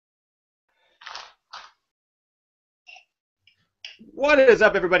What is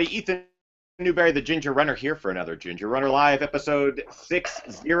up, everybody? Ethan Newberry, the Ginger Runner, here for another Ginger Runner Live, episode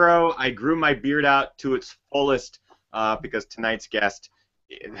 60. I grew my beard out to its fullest because tonight's guest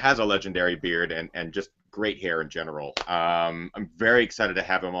has a legendary beard and just great hair in general. I'm very excited to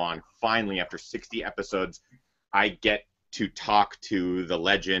have him on. Finally, after 60 episodes, I get to talk to the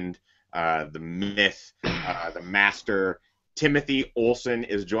legend, the myth, the master. Timothy Olson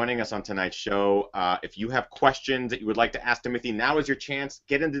is joining us on tonight's show. If you have questions that you would like to ask Timothy, now is your chance.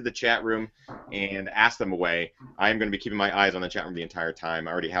 Get into the chat room and ask them away. I am going to be keeping my eyes on the chat room the entire time.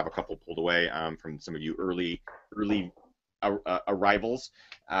 I already have a couple pulled away from some of you early arrivals.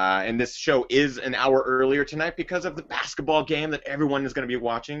 And this show is an hour earlier tonight because of the basketball game that everyone is going to be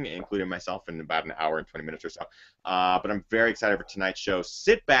watching, including myself, in about an hour and 20 minutes or so. But I'm very excited for tonight's show.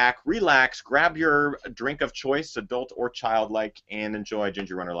 Sit back, relax, grab your drink of choice, adult or childlike, and enjoy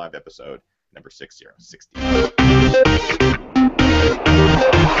Ginger Runner Live episode number 60.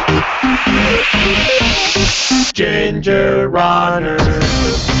 Ginger Runner.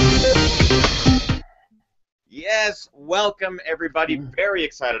 Yes, welcome everybody. Very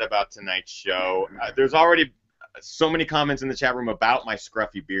excited about tonight's show. There's already so many comments in the chat room about my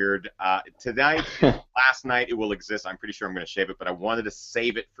scruffy beard. Tonight, last night, it will exist. I'm pretty sure I'm going to shave it, but I wanted to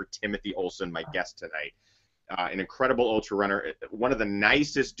save it for Timothy Olson, my guest tonight. An incredible ultra runner, one of the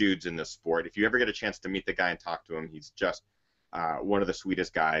nicest dudes in this sport. If you ever get a chance to meet the guy and talk to him, he's just one of the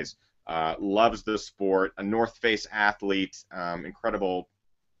sweetest guys. Loves the sport, a North Face athlete, incredible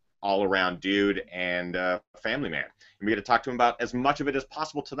all-around dude, and family man. And we get to talk to him about as much of it as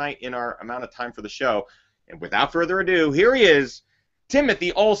possible tonight in our amount of time for the show. And without further ado, here he is,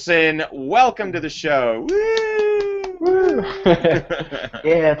 Timothy Olson. Welcome to the show. Woo! Woo!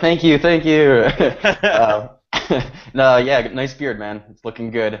 Yeah, thank you. No, yeah, nice beard, man. It's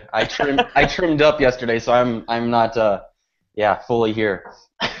looking good. I trimmed up yesterday, so I'm not fully here.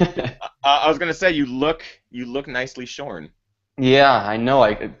 I was gonna say you look nicely shorn. Yeah, I know.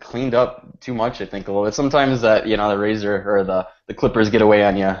 I cleaned up too much, I think, a little bit. Sometimes that, the razor or the clippers get away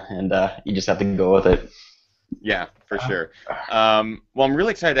on you, and you just have to go with it. Yeah, for sure. Well, I'm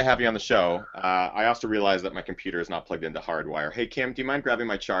really excited to have you on the show. I also realized that my computer is not plugged into hardwire. Hey, Kim, do you mind grabbing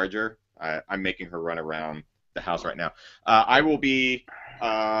my charger? I'm making her run around the house right now. I will be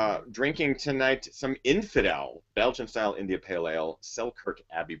drinking tonight some Infidel, Belgian-style India Pale Ale, Selkirk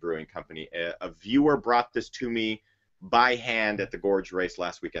Abbey Brewing Company. A viewer brought this to me by hand at the Gorge race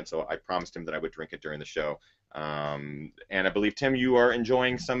last weekend, so I promised him that I would drink it during the show. And I believe, Tim, you are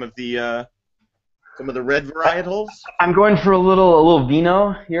enjoying some of the red varietals. I'm going for a little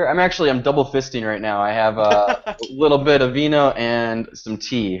vino here. I'm double fisting right now. I have a little bit of vino and some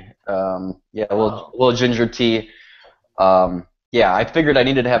tea. A little ginger tea. I figured I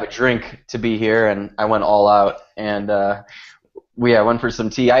needed to have a drink to be here, and I went all out. And I went for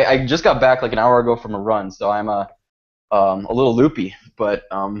some tea. I just got back like an hour ago from a run, so I'm a little loopy, but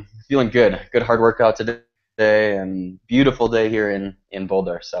feeling good. Good hard workout today, and beautiful day here in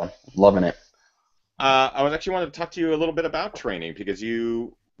Boulder, so loving it. I was actually wanted to talk to you a little bit about training because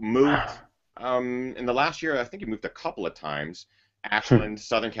you moved in the last year. I think you moved a couple of times. Ashland,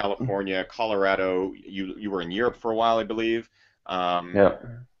 Southern California, Colorado. You were in Europe for a while, I believe. Yeah.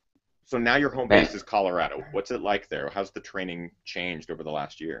 So now your home base is Colorado. What's it like there? How's the training changed over the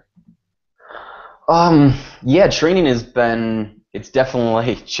last year? Training it's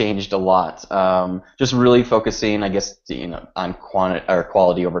definitely changed a lot. Just really focusing, I guess, on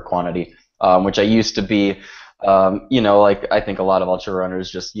quality over quantity, which I used to be, like I think a lot of ultra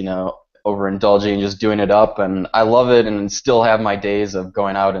runners just, overindulging, just doing it up, and I love it and still have my days of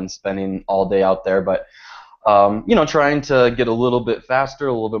going out and spending all day out there, but trying to get a little bit faster,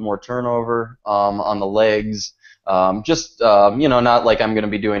 a little bit more turnover on the legs. Not like I'm going to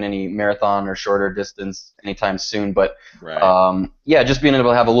be doing any marathon or shorter distance anytime soon, but right. Just being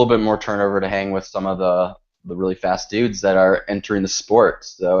able to have a little bit more turnover to hang with some of the really fast dudes that are entering the sport.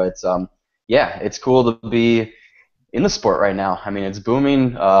 So it's cool to be in the sport right now. I mean, it's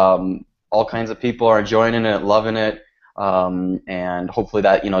booming. All kinds of people are joining it, loving it, and hopefully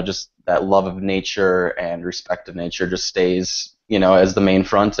that just that love of nature and respect of nature just stays as the main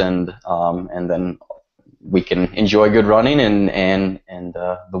front, and then we can enjoy good running and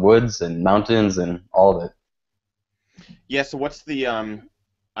the woods and mountains and all of it. Yeah. So what's the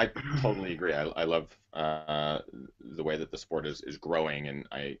I totally agree. I love the way that the sport is growing, and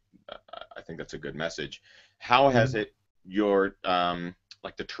I think that's a good message. How has it your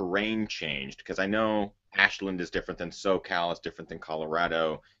like the terrain changed? Because I know Ashland is different than SoCal, it's different than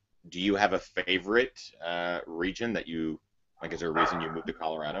Colorado. Do you have a favorite region that you Like, is there a reason you moved to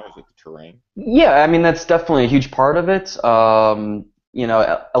Colorado? Is it the terrain? Yeah, I mean that's definitely a huge part of it.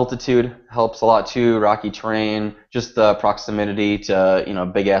 Altitude helps a lot too. Rocky terrain, just the proximity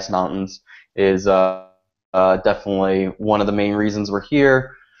to big ass mountains is definitely one of the main reasons we're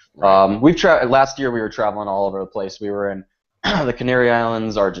here. Right. We've last year we were traveling all over the place. We were in the Canary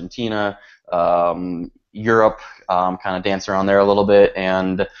Islands, Argentina, Europe, kind of dance around there a little bit,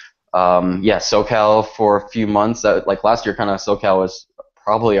 and yeah, SoCal for a few months. Like last year, kind of SoCal was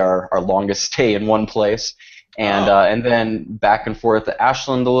probably our longest stay in one place, Oh, and then back and forth to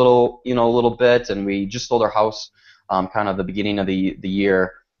Ashland a little bit, and we just sold our house, kind of the beginning of the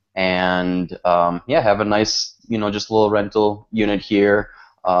year, and yeah, have a nice just a little rental unit here,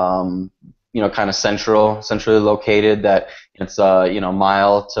 kind of centrally located. That it's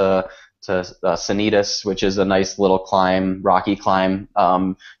mile to Sanitas, which is a nice little climb, rocky climb,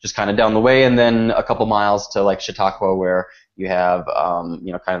 just kind of down the way, and then a couple miles to like Chautauqua, where you have kind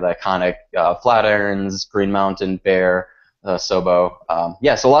of the iconic Flatirons, Green Mountain, Bear, Sobo.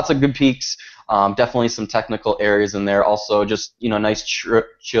 Yeah, so lots of good peaks. Definitely some technical areas in there. Also, just nice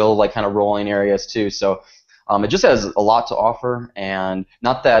chill, like kind of rolling areas too. So it just has a lot to offer, and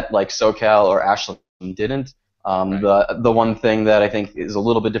not that like SoCal or Ashland didn't. right. The one thing that I think is a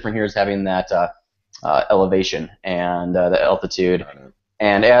little bit different here is having that elevation and the altitude. Got it.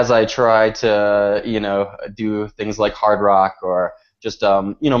 And as I try to do things like hard rock or just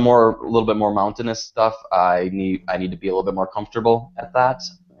more a little bit more mountainous stuff, I need to be a little bit more comfortable at that.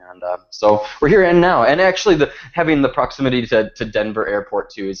 And so we're here and now, and actually having the proximity to Denver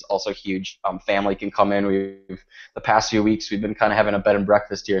Airport too is also huge. Family can come in. The past few weeks we've been kind of having a bed and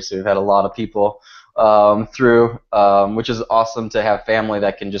breakfast here, so we've had a lot of people through, which is awesome to have family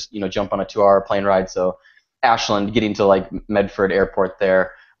that can just jump on a 2-hour plane ride. So Ashland, getting to like Medford Airport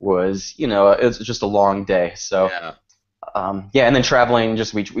there was it's just a long day. So Yeah. yeah, and then traveling,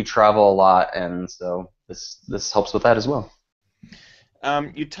 just we travel a lot, and so this helps with that as well.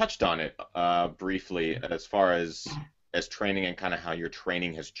 You touched on it briefly as far as training and kind of how your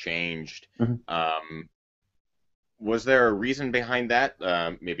training has changed. Mhm. Um, was there a reason behind that?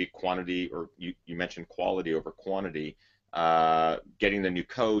 Maybe quantity, or you mentioned quality over quantity. Getting the new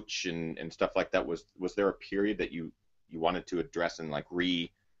coach and stuff like that. Was there a period that you wanted to address and like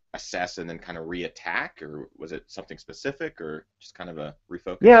reassess and then kind of reattack, or was it something specific, or just kind of a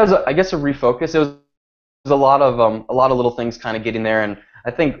Yeah, refocus? I guess a refocus. It was a lot of little things kind of getting there, and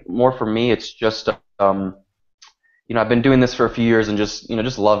I think more for me, it's just I've been doing this for a few years and just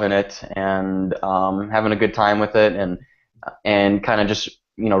loving it and having a good time with it, and kind of just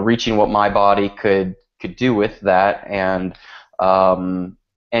reaching what my body could do with that, um,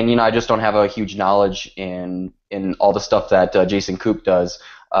 and I just don't have a huge knowledge in all the stuff that Jason Koop does,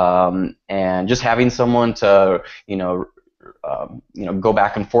 and just having someone to go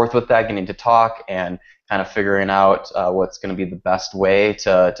back and forth with that, getting to talk and kind of figuring out what's going to be the best way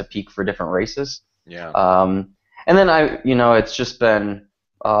to peak for different races. Yeah. Um, and then it's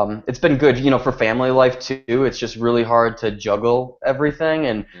been good, for family life too. It's just really hard to juggle everything,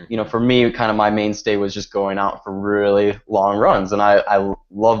 and Hmm. for me, kind of my mainstay was just going out for really long runs, and I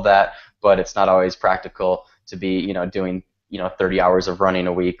love that, but it's not always practical to be, doing 30 hours of running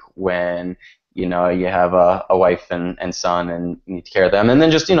a week when you have a wife and son and you need to care of them, and then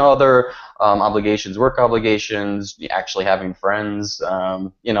just other obligations, work obligations, actually having friends,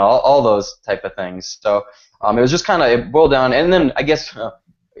 all those type of things. So it was just kind of, it boiled down, and then I guess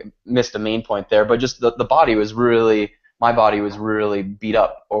missed a main point there, but just the body was really, my body was really beat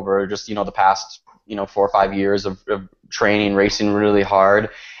up over just the past 4 or 5 years of training, racing really hard,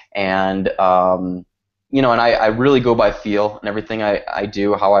 and and I really go by feel and everything I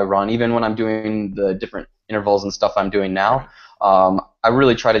do, how I run, even when I'm doing the different intervals and stuff I'm doing now. Right. I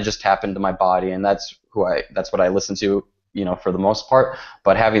really try to just tap into my body, and that's what I listen to, for the most part.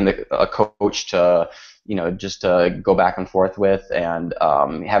 But having a coach to, just to go back and forth with, and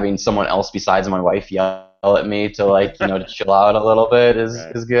having someone else besides my wife yell at me to like, to chill out a little bit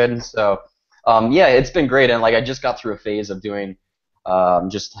Right. is good. So, yeah, it's been great, and like I just got through a phase of doing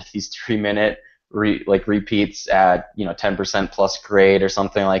just like these 3 minute repeats at 10% plus grade or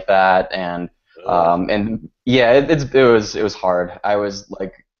something like that, Ugh. and yeah, it was hard. I was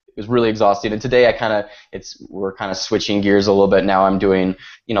like, it was really exhausting, and today I kind of, it's we're kind of switching gears a little bit now. I'm doing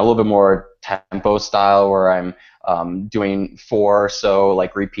a little bit more tempo style, where I'm doing four or so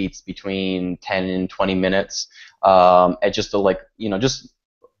like repeats between 10 and 20 minutes, at just a like just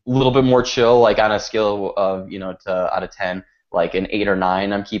a little bit more chill, like on a scale of to out of 10, like an 8 or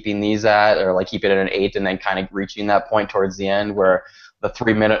 9 I'm keeping these at, or like keep it at an 8, and then kind of reaching that point towards the end where the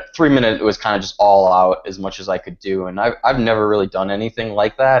 3 minute was kind of just all out as much as I could do, and I've never really done anything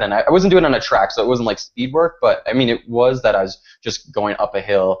like that, and I wasn't doing it on a track, so it wasn't like speed work, but I mean it was that I was just going up a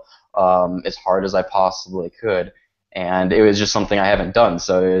hill as hard as I possibly could, and it was just something I haven't done,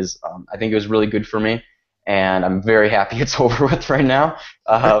 so it was I think it was really good for me, and I'm very happy it's over with right now.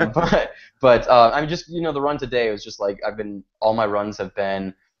 But I'm just the run today was just like all my runs have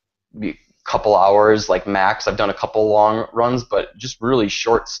been a couple hours like max. I've done a couple long runs, but just really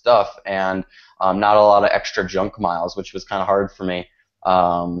short stuff and not a lot of extra junk miles, which was kind of hard for me,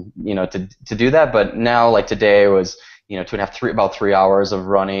 to do that. But now like today was 2.5, about 3 hours of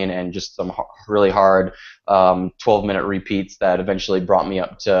running and just some really hard 12-minute repeats that eventually brought me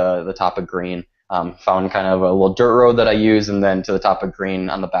up to the top of green. Found kind of a little dirt road that I use, and then to the top of green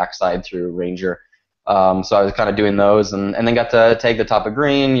on the backside through Ranger. So I was kind of doing those, and then got to take the top of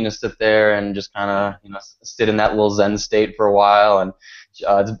green, sit there and just kind of, sit in that little Zen state for a while. And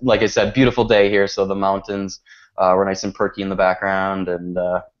like I said, beautiful day here, so the mountains were nice and perky in the background, and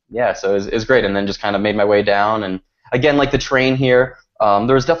yeah, so it was great. And then just kind of made my way down, and again, like the terrain here,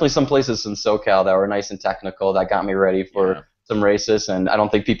 there was definitely some places in SoCal that were nice and technical that got me ready for some races, and I don't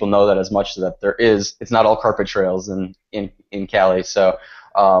think people know that as much, that it's not all carpet trails in Cali. So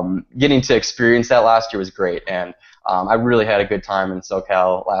getting to experience that last year was great, and I really had a good time in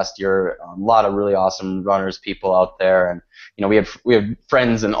SoCal last year. A lot of really awesome runners, people out there, and we have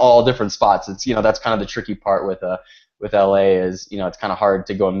friends in all different spots. It's that's kind of the tricky part with LA is it's kind of hard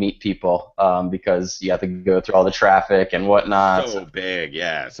to go and meet people because you have to go through all the traffic and whatnot. So big,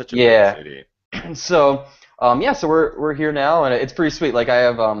 yeah, such a big city. So so we're here now, and it's pretty sweet. Like I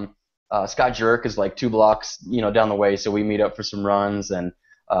have Scott Jurek is like 2 blocks down the way, so we meet up for some runs, and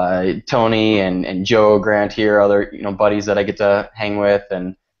Tony and Joe Grant here, other buddies that I get to hang with,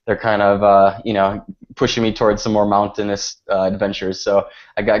 and they're kind of pushing me towards some more mountainous adventures. So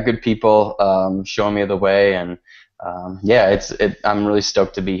I got good people showing me the way, and I'm really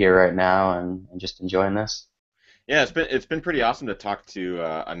stoked to be here right now and just enjoying this. Yeah, it's been pretty awesome to talk to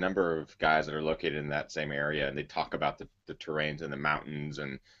a number of guys that are located in that same area, and they talk about the terrains and the mountains,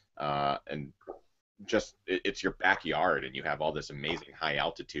 and just it's your backyard, and you have all this amazing high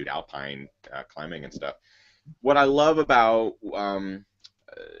altitude alpine climbing and stuff. What I love about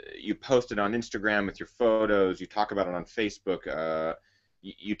you posted on Instagram with your photos, you talk about it on Facebook.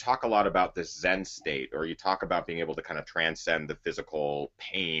 You talk a lot about this Zen state, or you talk about being able to kind of transcend the physical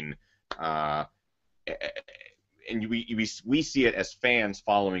pain. And we see it as fans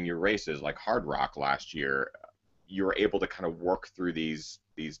following your races, like Hard Rock last year. You were able to kind of work through these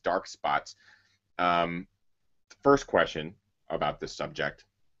dark spots. The first question about this subject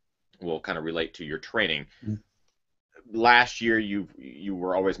will kind of relate to your training. Last year, you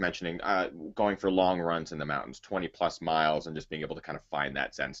were always mentioning going for long runs in the mountains, 20+ miles, and just being able to kind of find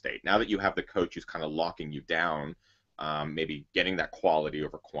that Zen state. Now that you have the coach who's kind of locking you down, maybe getting that quality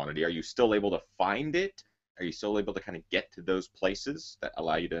over quantity, are you still able to find it? Are you still able to kind of get to those places that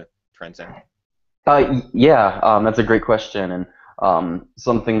allow you to transcend? That's a great question, and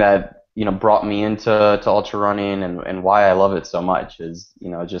something that brought me into ultra running, and why I love it so much is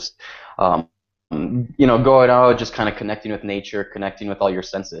just going out, just kind of connecting with nature, connecting with all your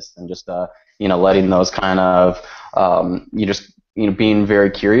senses, and just letting those kind of being very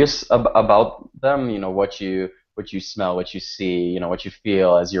curious about them. What you smell, what you see, what you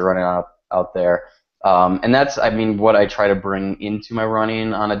feel as you're running out there. And that's, I mean, what I try to bring into my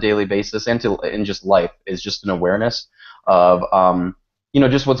running on a daily basis, and in just life, is just an awareness of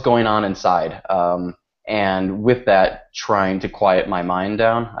just what's going on inside. And with that, trying to quiet my mind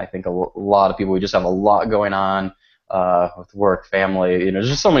down. I think a lot of people, we just have a lot going on with work, family. There's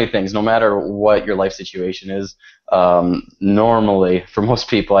just so many things. No matter what your life situation is, normally for most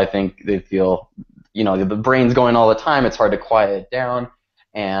people, I think they feel the brain's going all the time. It's hard to quiet it down,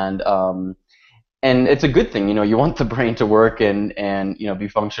 and it's a good thing. You want the brain to work and be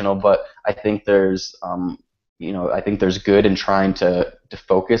functional, but I think there's good in trying to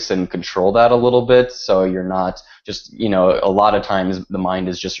focus and control that a little bit, so you're not just, a lot of times the mind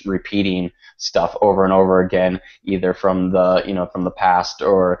is just repeating stuff over and over again, either from the past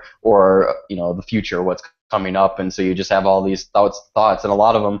or the future, what's coming up, and so you just have all these thoughts, and a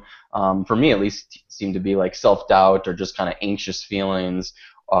lot of them, for me at least, seem to be like self-doubt or just kind of anxious feelings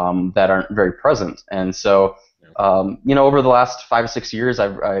that aren't very present. And so over the last 5 or 6 years,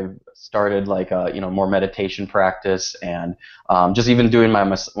 I've started like more meditation practice, and just even doing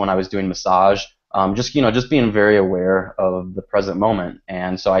when I was doing massage, just being very aware of the present moment.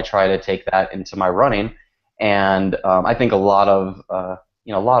 And so I try to take that into my running, and I think a lot of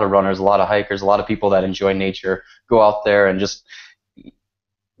runners, a lot of hikers, a lot of people that enjoy nature go out there and just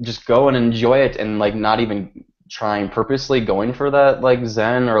just go and enjoy it, and like not even trying purposely going for that like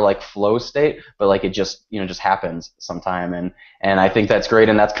zen or like flow state, but like it just just happens sometime. And I think that's great,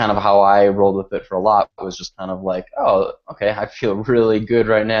 and that's kind of how I rolled with it for a lot. It was just kind of like, oh, okay, I feel really good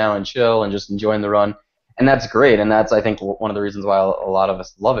right now and chill and just enjoying the run. And that's great, and that's, I think, one of the reasons why a lot of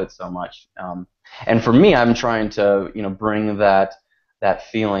us love it so much. And for me, I'm trying to bring that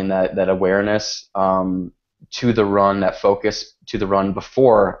feeling, that awareness, to the run, that focus to the run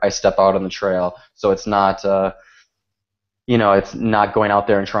before I step out on the trail. So it's not it's not going out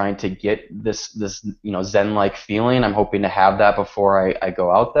there and trying to get this zen-like feeling. I'm hoping to have that before I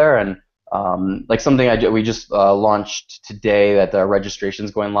go out there. And like something we just launched today, that the registration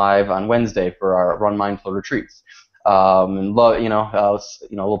is going live on Wednesday for our Run Mindful retreats. And a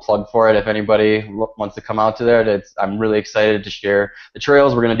little plug for it if anybody wants to come out to there. I'm really excited to share the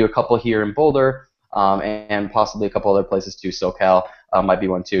trails. We're going to do a couple here in Boulder, and possibly a couple other places too. SoCal might be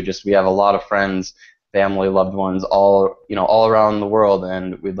one too. Just we have a lot of friends, family, loved ones, all around the world,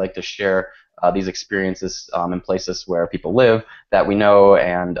 and we'd like to share these experiences in places where people live that we know,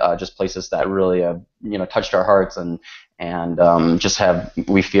 and just places that really have touched our hearts, and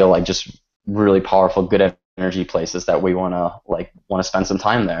we feel like just really powerful, good energy places that we want to spend some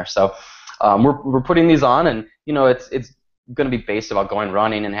time there. So we're putting these on, and it's going to be based about going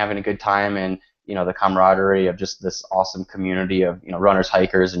running and having a good time, and the camaraderie of just this awesome community of runners,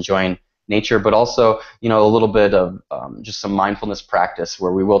 hikers, enjoying nature, but also a little bit of just some mindfulness practice,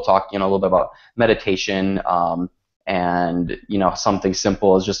 where we will talk a little bit about meditation, and something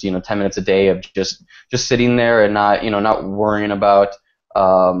simple as just 10 minutes a day of just sitting there and not worrying about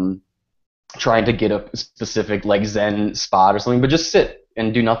trying to get a specific like zen spot or something, but just sit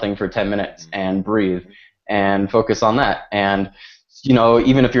and do nothing for 10 minutes and breathe and focus on that. And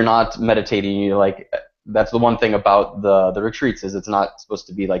even if you're not meditating, that's the one thing about the retreats, is it's not supposed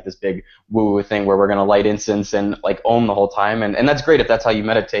to be like this big woo thing where we're going to light incense and like om the whole time. And that's great if that's how you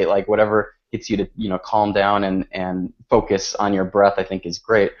meditate, like whatever gets you to calm down and focus on your breath, I think is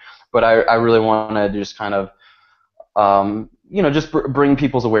great. But I really want to just kind of just bring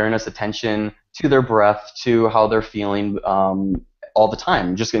people's awareness, attention to their breath, to how they're feeling all the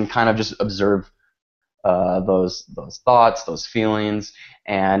time. Just and kind of just observe those thoughts, those feelings,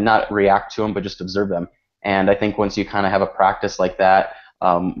 and not react to them, but just observe them. And I think once you kind of have a practice like that,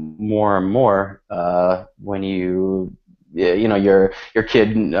 more and more, when your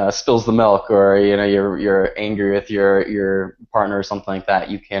kid spills the milk, or you're angry with your partner or something like that,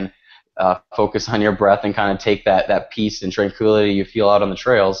 you can focus on your breath and kind of take that peace and tranquility you feel out on the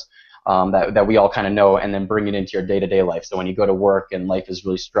trails, that we all kind of know, and then bring it into your day-to-day life. So when you go to work and life is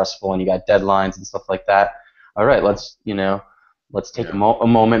really stressful and you got deadlines and stuff like that, all right, let's take a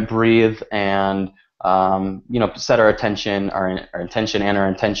moment, breathe, and set our attention, our intention and our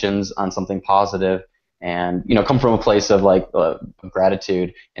intentions on something positive, and come from a place of like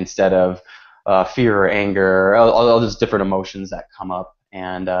gratitude instead of fear or anger, or all those different emotions that come up.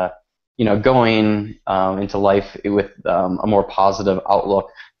 And going into life with a more positive outlook,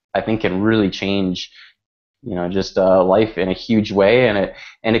 I think can really change, just life in a huge way.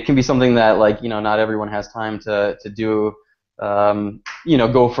 And it can be something that not everyone has time to do,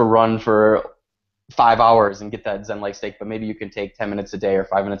 go for a run for 5 hours and get that zen-like state, but maybe you can take 10 minutes a day or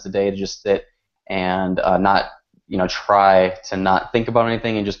 5 minutes a day to just sit and not, try to not think about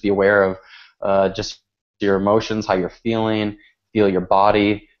anything, and just be aware of just your emotions, how you're feeling, feel your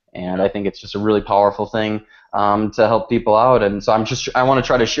body. And I think it's just a really powerful thing to help people out. And so I want to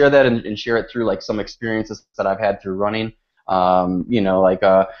try to share that, and share it through like some experiences that I've had through running.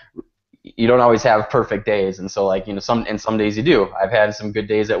 You don't always have perfect days, and so some days you do. I've had some good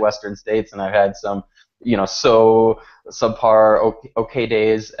days at Western States, and I've had some so subpar okay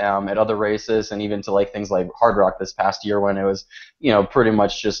days at other races, and even to like things like Hard Rock this past year, when it was pretty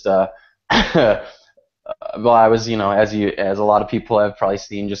much just well, I was, as a lot of people have probably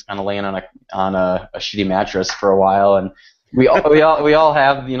seen, just kind of laying on a shitty mattress for a while, and we all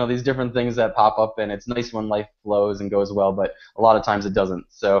have these different things that pop up, and it's nice when life flows and goes well, but a lot of times it doesn't.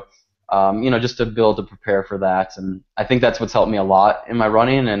 So, just to be able to prepare for that, and I think that's what's helped me a lot in my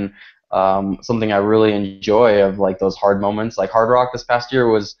running, and something I really enjoy of like those hard moments. Like Hard Rock this past year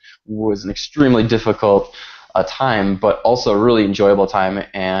was an extremely difficult time, but also a really enjoyable time.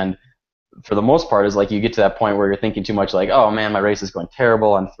 And for the most part, is like you get to that point where you're thinking too much, like, oh man, my race is going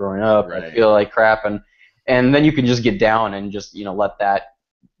terrible, I'm throwing up, right. I feel like crap, and then you can just get down and just let that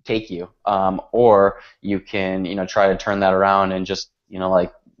take you, or you can try to turn that around and just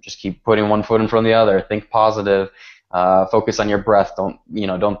just keep putting one foot in front of the other, think positive, focus on your breath.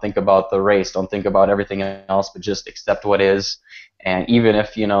 Don't think about the race. Don't think about everything else, but just accept what is. And even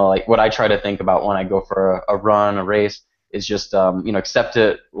if, like what I try to think about when I go for a run, a race, is just, accept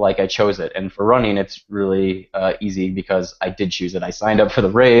it like I chose it. And for running, it's really easy because I did choose it. I signed up for the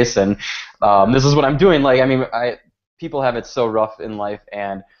race, and this is what I'm doing. Like, I mean, people have it so rough in life,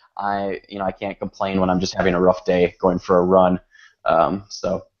 and I can't complain when I'm just having a rough day going for a run.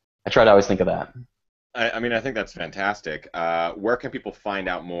 So I try to always think of that. I mean, I think that's fantastic. Where can people find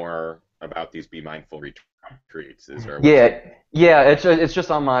out more about these Be Mindful retreats? Is there a website? Yeah, yeah, it's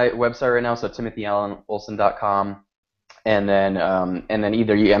just on my website right now, so timothyolson.com. And then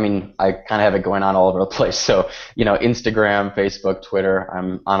either I mean, I kind of have it going on all over the place. So, Instagram, Facebook, Twitter,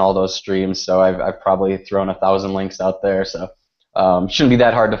 I'm on all those streams. So I've probably thrown 1,000 links out there. So shouldn't be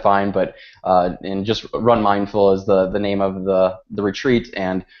that hard to find. But and just Run Mindful is the name of the retreat.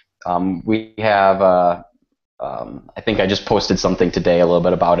 And we have I think I just posted something today a little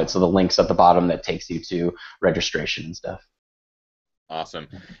bit about it. So the link's at the bottom that takes you to registration and stuff. Awesome.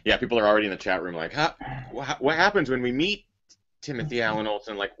 Yeah, people are already in the chat room like, huh, what happens when we meet Timothy Allen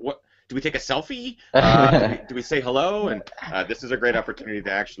Olson? Like, what do we take a selfie? Do we say hello? And this is a great opportunity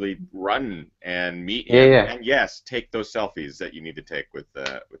to actually run and meet Yeah, him. yeah. And yes, take those selfies that you need to take with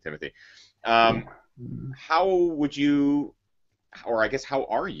Timothy. How would you, or I guess how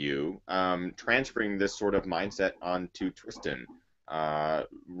are you transferring this sort of mindset onto Tristan,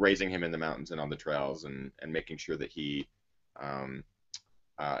 raising him in the mountains and on the trails, and making sure that he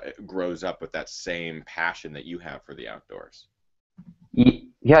grows up with that same passion that you have for the outdoors?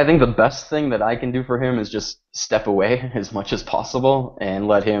 Yeah, I think the best thing that I can do for him is just step away as much as possible and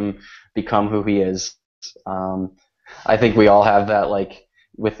let him become who he is. Um, I think we all have that like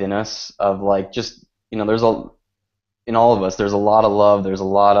within us of like just there's in all of us there's a lot of love, there's a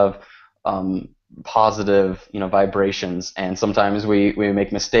lot of um, positive vibrations, and sometimes we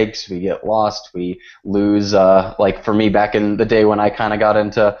make mistakes, we get lost, we lose like for me back in the day when I kind of got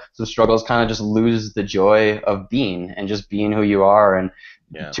into some struggles, kind of just lose the joy of being and just being who you are, and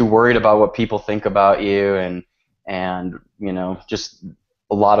Yeah. too worried about what people think about you, and just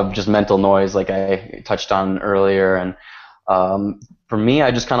a lot of just mental noise like I touched on earlier. And for me,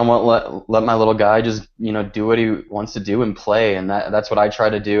 I just kind of want to let my little guy just do what he wants to do and play, and that's what I try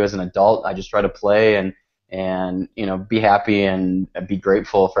to do as an adult. I just try to play and be happy and be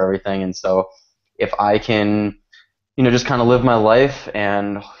grateful for everything. And so if I can just kind of live my life,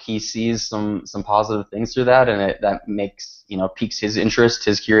 and he sees some positive things through that, and that makes piques his interest,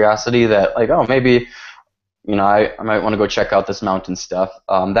 his curiosity, that like, oh, maybe I might want to go check out this mountain stuff.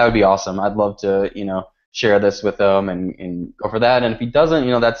 That would be awesome. I'd love to share this with him and go for that. And if he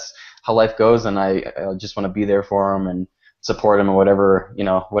doesn't, that's how life goes, and I just want to be there for him and support him in whatever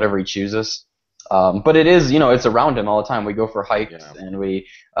he chooses. But it is, it's around him all the time. We go for hikes, Yeah. and we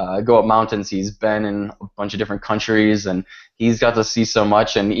go up mountains. He's been in a bunch of different countries, and he's got to see so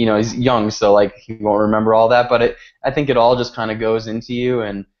much. And he's young, so like he won't remember all that. But I think it all just kind of goes into you,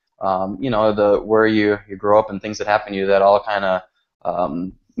 and the where you grow up and things that happen to you, that all kind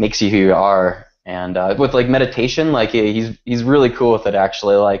of makes you who you are. And with like meditation, like he's really cool with it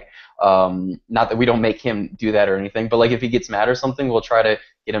actually. Like not that we don't make him do that or anything, but like if he gets mad or something, we'll try to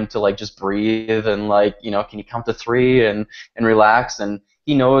get him to like just breathe and like can you count to 3 and relax. And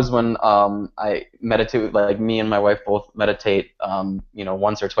he knows when I meditate. Like me and my wife both meditate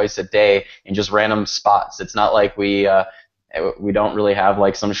once or twice a day in just random spots. It's not like we don't really have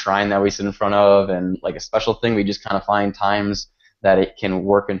like some shrine that we sit in front of and like a special thing. We just kind of find times that it can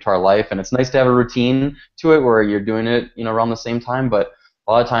work into our life, and it's nice to have a routine to it where you're doing it around the same time. But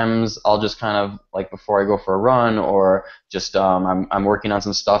a lot of times I'll just kind of like before I go for a run, or just I'm working on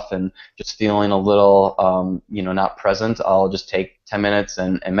some stuff and just feeling a little not present, I'll just take 10 minutes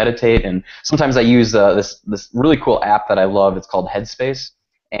and meditate. And sometimes I use this really cool app that I love. It's called Headspace,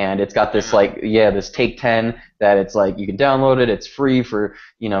 and it's got this like this Take 10 that it's like you can download it. It's free for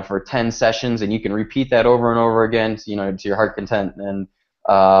for 10 sessions, and you can repeat that over and over again to your heart content. And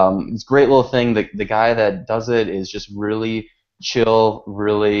it's a great little thing. The guy that does it is just really chill,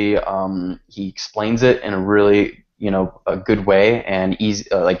 really he explains it in a really a good way and easy,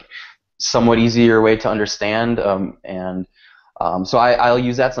 like somewhat easier way to understand. So I'll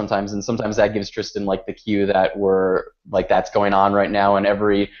use that sometimes, and sometimes that gives Tristan like the cue that we're like that's going on right now, and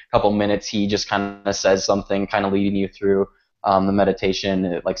every couple minutes he just kind of says something, kind of leading you through the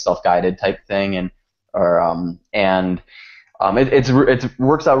meditation, like self-guided type thing, it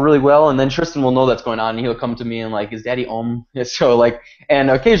works out really well. And then Tristan will know that's going on, and he'll come to me and like, is Daddy Om? So like, and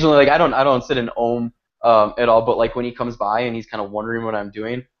occasionally like I don't sit in Om at all, but like when he comes by and he's kind of wondering what I'm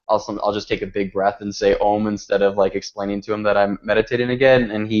doing, I'll just take a big breath and say Om instead of like explaining to him that I'm meditating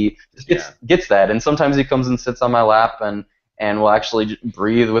again, and he just Yeah. gets that. And sometimes he comes and sits on my lap and will actually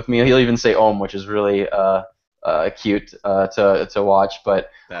breathe with me. He'll even say Om, which is really cute to watch. But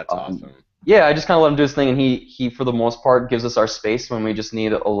That's um, awesome. yeah, I just kind of let him do his thing, and he for the most part gives us our space when we just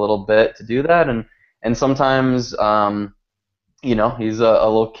need a little bit to do that. And sometimes he's a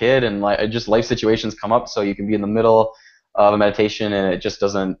little kid, and like just life situations come up, so you can be in the middle of a meditation, and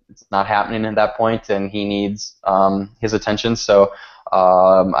it's not happening at that point, and he needs his attention. So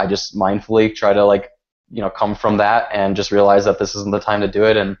I just mindfully try to like come from that and just realize that this isn't the time to do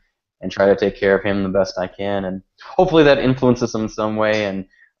it, and try to take care of him the best I can, and hopefully that influences him in some way. And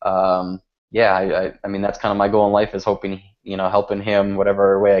yeah, I mean that's kind of my goal in life, is hoping helping him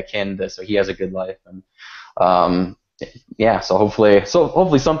whatever way I can so he has a good life. And um, yeah, so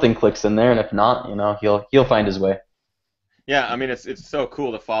hopefully something clicks in there, and if not, he'll find his way. Yeah, I mean it's so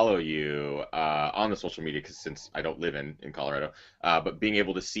cool to follow you on the social media because since I don't live in Colorado, but being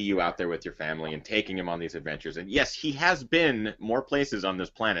able to see you out there with your family and taking him on these adventures, and yes, he has been more places on this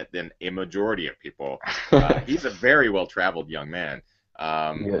planet than a majority of people. He's a very well traveled young man.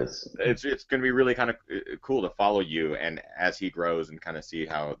 Um, Yes. it's going to be really kind of cool to follow you and as he grows and kind of see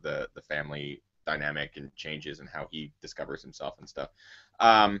how the family dynamic and changes and how he discovers himself and stuff.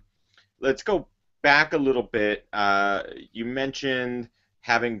 Um, let's go back a little bit. You mentioned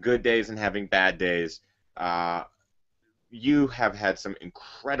having good days and having bad days. Uh, you have had some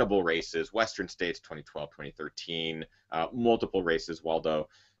incredible races, Western States 2012, 2013, multiple races, Waldo.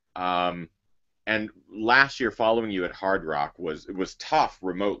 Um, and last year, following you at Hard Rock was tough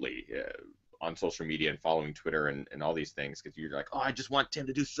remotely on social media and following Twitter and all these things because you're like, oh, I just want Tim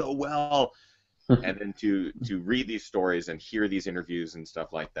to do so well, and then to read these stories and hear these interviews and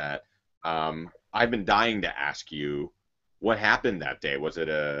stuff like that. I've been dying to ask you what happened that day. Was it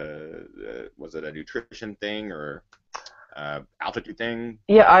a nutrition thing or altitude thing?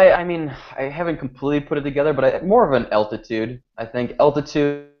 Yeah, I mean, I haven't completely put it together, but more of an altitude. I think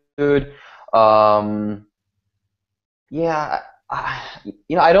altitude. Um, yeah,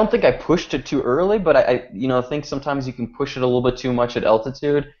 I don't think I pushed it too early, but I think sometimes you can push it a little bit too much at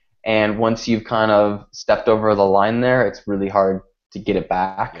altitude, and once you've kind of stepped over the line there, it's really hard to get it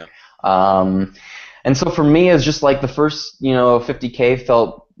back. Yeah. Um, and so for me, it's just like the first, 50K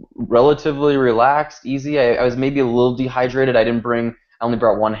felt relatively relaxed, easy. I was maybe a little dehydrated. I only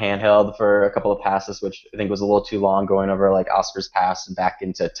brought one handheld for a couple of passes, which I think was a little too long going over like Oscar's Pass and back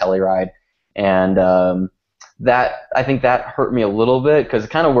into Telluride. And that I think that hurt me a little bit because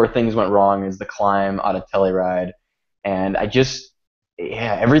kind of where things went wrong is the climb out of Telluride, and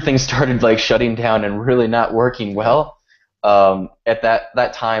yeah, everything started like shutting down and really not working well. At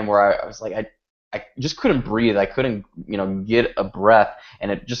that time where I was like I just couldn't breathe. I couldn't get a breath,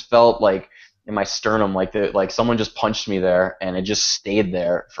 and it just felt like in my sternum like someone just punched me there, and it just stayed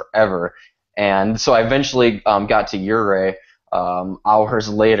there forever. And so I eventually got to Ouray hours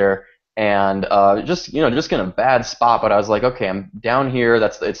later, and just in a bad spot. But I was like, okay, I'm down here.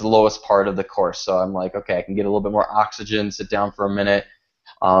 It's the lowest part of the course, so I'm like, okay, I can get a little bit more oxygen, sit down for a minute.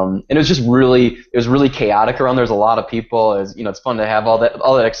 And it was really chaotic around. There's a lot of people. It's fun to have all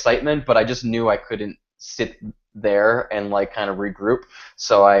that excitement, but I just knew I couldn't sit there and like kind of regroup.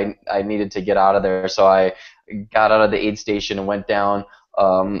 So I needed to get out of there. So I got out of the aid station and went down.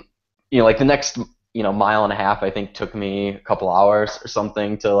 Like the next mile and a half, I think took me a couple hours or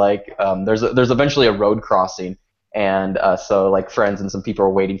something to like. There's eventually a road crossing, and so like friends and some people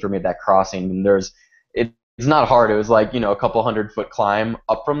were waiting for me at that crossing. And it's not hard. It was like a couple 100-foot climb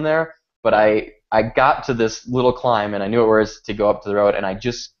up from there. But I got to this little climb, and I knew it was to go up to the road, and I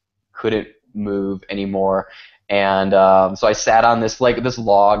just couldn't move anymore. And so I sat on this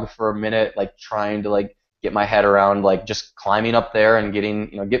log for a minute, like trying to like get my head around like just climbing up there and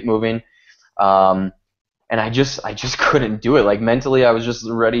get moving. And I just couldn't do it. Like mentally, I was just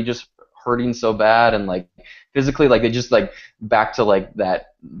already just hurting so bad, and like physically, like it just like back to like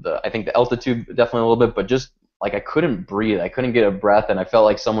I think the altitude definitely a little bit, but just like I couldn't breathe. I couldn't get a breath, and I felt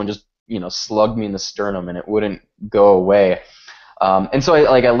like someone just slugged me in the sternum, and it wouldn't go away. And so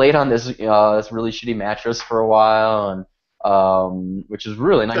I laid on this really shitty mattress for a while, and which is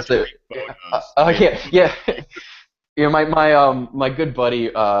really nice. Such a great photos. Yeah. My good buddy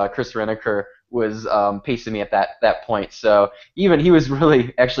Chris Reneker was pacing me at that point. So even he was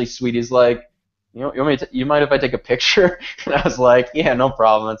really actually sweet. He's like, you mind if I take a picture? And I was like, yeah, no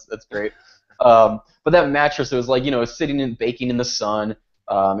problem. That's great. But that mattress, it was like, it was sitting and baking in the sun.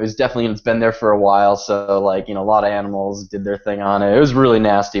 It was definitely it's been there for a while, so like a lot of animals did their thing on it. It was really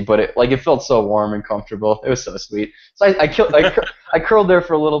nasty, but it felt so warm and comfortable. It was so sweet. So I curled there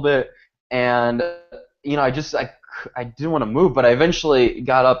for a little bit, and I didn't want to move, but I eventually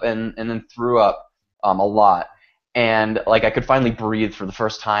got up and then threw up a lot, and like I could finally breathe for the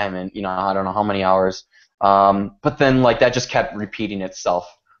first time in I don't know how many hours. But then like that just kept repeating itself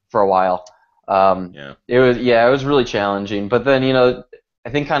for a while. Yeah. It was really challenging. But then I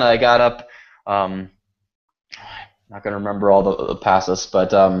think kind of I got up. Um, not gonna remember all the passes,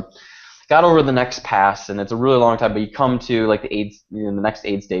 but got over the next pass, and it's a really long time. But you come to like the next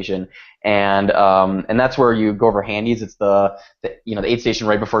aid station, and that's where you go over Handy's. It's the aid station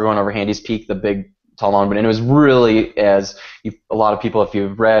right before going over Handy's Peak, the big tall mountain. And it was really a lot of people, if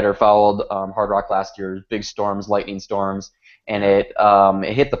you've read or followed Hard Rock last year, big storms, lightning storms, and it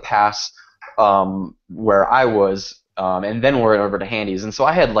hit the pass where I was, and then went over to Handy's, and so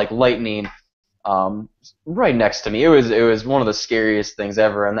I had like lightning um, right next to me. It was one of the scariest things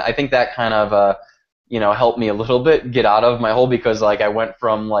ever, and I think that kind of helped me a little bit get out of my hole, because like I went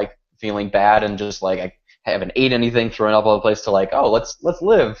from like feeling bad and just like I haven't ate anything, throwing up all the place, to like, oh, let's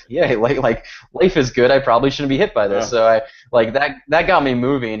live. Yeah, like life is good. I probably shouldn't be hit by this. Oh, So I like that got me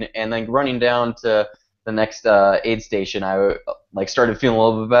moving, and then running down to the next aid station, I like started feeling a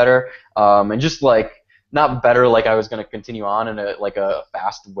little bit better, and just like not better like I was going to continue on in a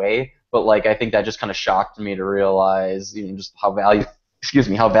fast way, but like I think that just kind of shocked me to realize just how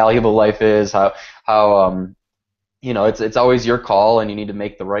how valuable life is, how it's always your call, and you need to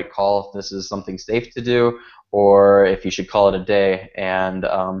make the right call if this is something safe to do, or if you should call it a day. And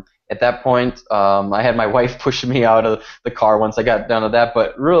at that point, I had my wife pushing me out of the car once I got down to that.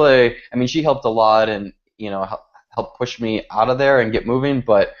 But really, I mean, she helped a lot, and helped push me out of there and get moving.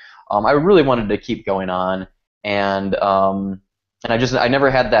 But I really wanted to keep going on, and I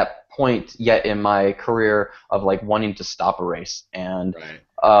never had that point yet in my career of like wanting to stop a race, and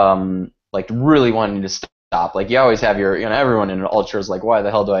right. like really wanting to stop. Like you always have everyone in an ultra is like, why the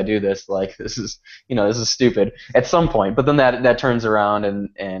hell do I do this? Like this is stupid at some point. But then that turns around, and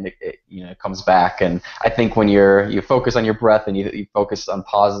it comes back. And I think when you focus on your breath, and you focus on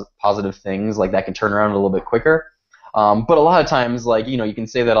positive things, like that can turn around a little bit quicker. But a lot of times, like you can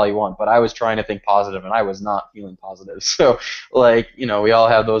say that all you want, but I was trying to think positive, and I was not feeling positive. So like we all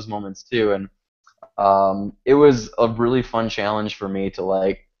have those moments too. And it was a really fun challenge for me to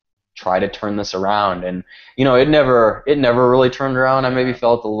like try to turn this around. And it never really turned around. I maybe Yeah.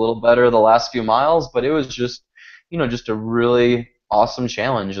 felt a little better the last few miles, but it was just a really awesome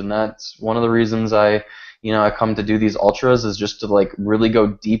challenge. And that's one of the reasons I come to do these ultras, is just to like really go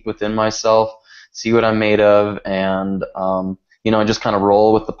deep within myself, see what I'm made of, and just kind of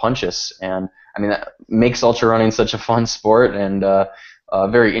roll with the punches. And I mean, that makes ultra running such a fun sport, and a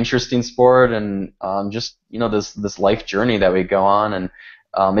very interesting sport, and just this life journey that we go on. And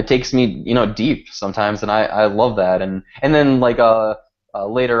it takes me deep sometimes, and I love that. And then like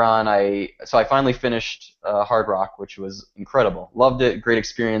later on, I finally finished Hard Rock, which was incredible. Loved it, great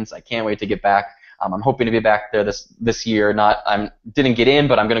experience. I can't wait to get back. I'm hoping to be back there this year. Not I'm didn't get in,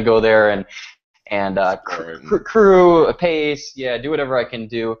 but I'm gonna go there and Support and crew a pace, yeah, do whatever I can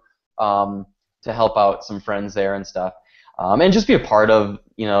do to help out some friends there and stuff, and just be a part of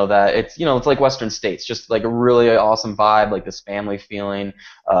that. It's like Western States, just like a really awesome vibe, like this family feeling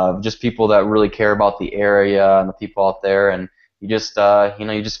of just people that really care about the area and the people out there, and you just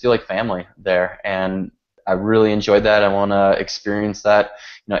feel like family there. And I really enjoyed that. I want to experience that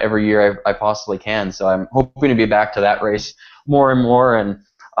every year I possibly can. So I'm hoping to be back to that race more and more. And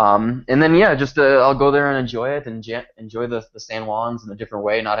then yeah, just I'll go there and enjoy it, and enjoy the San Juans in a different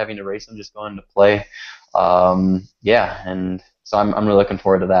way, not having to race them, just going to play. Yeah, and so I'm really looking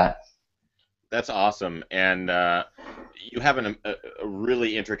forward to that. that's awesome. And you have a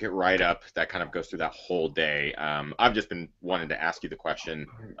really intricate write-up that kind of goes through that whole day. I've just been wanting to ask you the question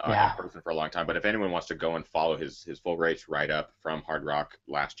in Yeah. person for a long time, but if anyone wants to go and follow his full race write-up from Hard Rock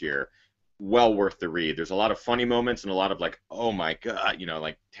last year, well worth the read. There's a lot of funny moments and a lot of like, oh my God,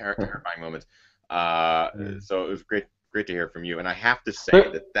 like terrifying moments. So it was great to hear from you. And I have to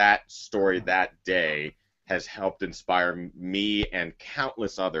say that story that day has helped inspire me and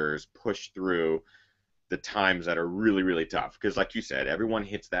countless others push through the times that are really, really tough. Because, like you said, everyone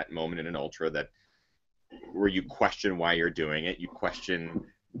hits that moment in an ultra that where you question why you're doing it. You question,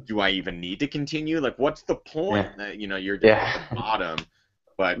 do I even need to continue? Like, what's the point? Yeah. You're just at the Yeah. bottom.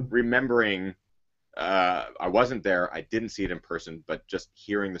 But remembering, I wasn't there, I didn't see it in person, but just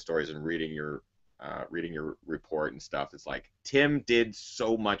hearing the stories and reading your report and stuff, it's like Tim did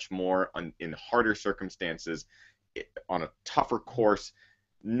so much more in harder circumstances, on a tougher course,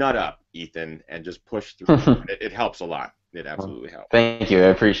 nut up, Ethan, and just push through. It helps a lot. It Well, absolutely helps. thank you. I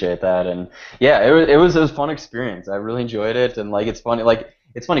appreciate that. And yeah, it was a fun experience. I really enjoyed it. And like it's funny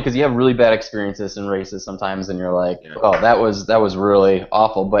because you have really bad experiences in races sometimes, and you're like, Yeah. oh, that was really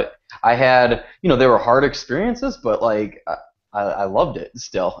awful. But I had, they were hard experiences, but like I loved it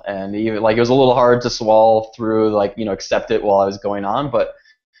still. And even like it was a little hard to swallow through, like accept it while I was going on. But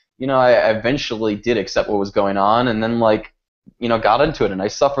I eventually did accept what was going on, and then like, got into it, and I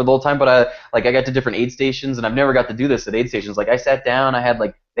suffered the whole time. But I got to different aid stations, and I've never got to do this at aid stations. Like I sat down, I had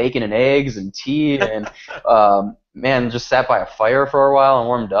like bacon and eggs and tea, and man, just sat by a fire for a while and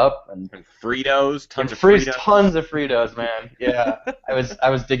warmed up, And Fritos, and tons of freeze Fritos. tons of Fritos, man. Yeah, I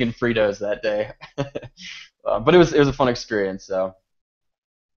was digging Fritos that day, but it was a fun experience. So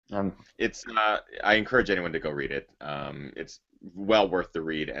um, It's I encourage anyone to go read it. It's well worth the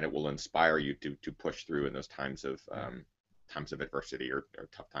read, and it will inspire you to push through in those times of adversity or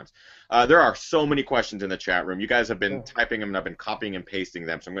tough times. There are so many questions in the chat room. You guys have been typing them, and I've been copying and pasting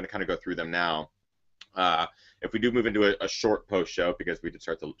them, so I'm going to kind of go through them now. If we do move into a short post show, because we did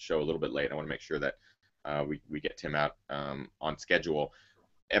start the show a little bit late, I want to make sure that we get Tim out on schedule.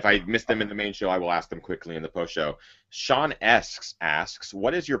 If I miss them in the main show, I will ask them quickly in the post show. Sean asks,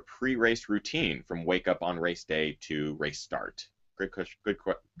 what is your pre-race routine from wake up on race day to race start? Good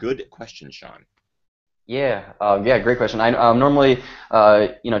question, Sean. yeah, great question. I normally,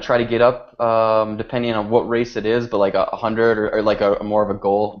 try to get up, depending on what race it is, but like 100 or like a more of a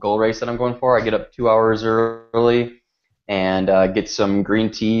goal race that I'm going for. I get up 2 hours early and get some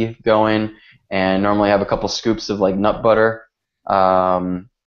green tea going, and normally have a couple scoops of like nut butter.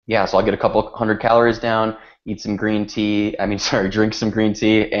 Yeah, so I'll get a couple hundred calories down, eat some green tea. I mean, sorry, drink some green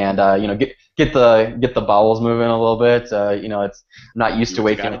tea, and get the bowels moving a little bit. It's I'm not used Do to what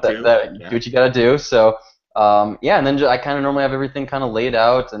you waking got to up. That, do. that do Yeah. what you gotta do. So yeah, and then I kind of normally have everything kind of laid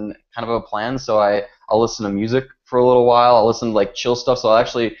out and kind of a plan. So I'll listen to music for a little while. I'll listen to like chill stuff. So I'll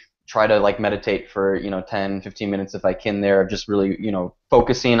actually try to like meditate for 10, 15 minutes if I can there, just really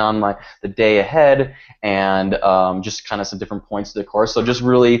focusing on the day ahead, and just kind of some different points of the course. So just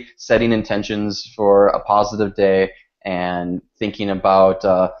really setting intentions for a positive day and thinking about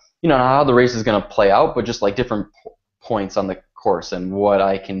how the race is going to play out, but just like different points on the course and what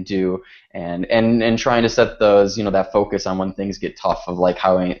I can do, and trying to set those that focus on when things get tough, of like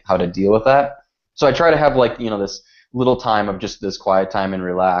how to deal with that. So I try to have like this little time of just this quiet time and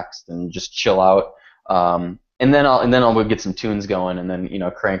relaxed and just chill out. And then I'll get some tunes going, and then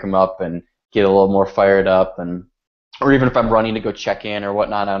crank them up and get a little more fired up. And or even if I'm running to go check in or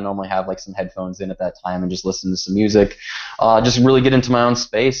whatnot, I normally have like some headphones in at that time and just listen to some music. Just really get into my own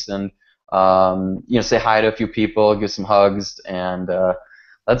space, and say hi to a few people, give some hugs, and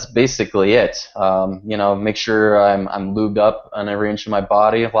that's basically it. Make sure I'm lubed up on every inch of my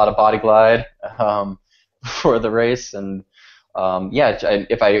body, a lot of body glide for the race, and yeah,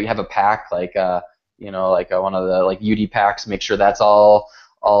 if I have a pack like like one of the like UD packs, make sure that's all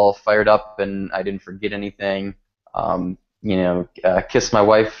fired up and I didn't forget anything. Kiss my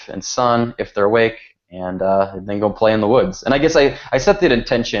wife and son if they're awake, and then go play in the woods. And I guess I set that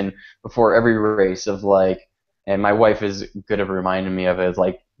intention before every race of like, and my wife is good at reminding me of it,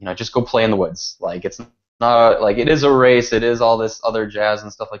 like, just go play in the woods. Like, it's not like it is a race, it is all this other jazz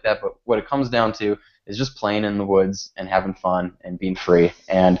and stuff like that, but what it comes down to is just playing in the woods and having fun and being free.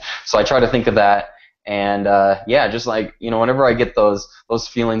 And so I try to think of that. And yeah, just like whenever I get those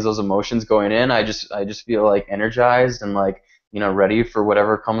feelings, those emotions going in, I just feel like energized and like ready for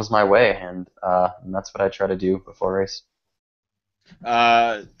whatever comes my way, and that's what I try to do before a race.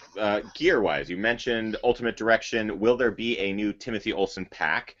 Uh, Gear wise, you mentioned Ultimate Direction. Will there be a new Timothy Olson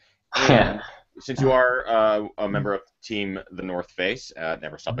pack? Yeah. And since you are a member of Team The North Face,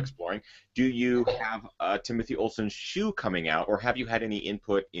 Never Stop Exploring, do you have a Timothy Olson shoe coming out, or have you had any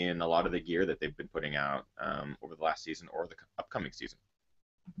input in a lot of the gear that they've been putting out over the last season or the upcoming season?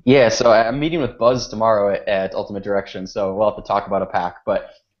 Yeah, so I'm meeting with Buzz tomorrow at Ultimate Direction, so we'll have to talk about a pack. But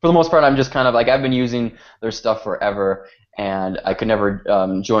for the most part, I'm just kind of like, I've been using their stuff forever, and I could never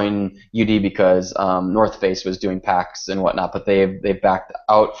join UD because North Face was doing packs and whatnot, but they've backed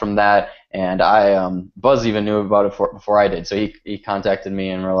out from that, and Buzz even knew about it before I did, so he contacted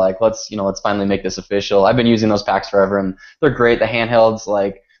me and we're like, let's finally make this official. I've been using those packs forever, and they're great. The handhelds,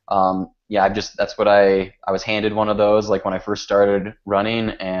 like. Yeah, that's what I was handed one of those like when I first started running,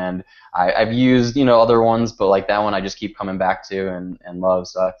 and I've used other ones, but like that one I just keep coming back to and love.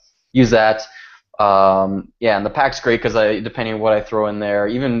 So I use that. Yeah, and the pack's great because depending on what I throw in there,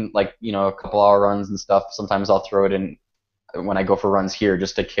 even like a couple hour runs and stuff, sometimes I'll throw it in when I go for runs here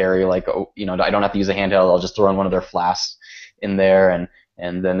just to carry like I don't have to use a handheld. I'll just throw in one of their flasks in there,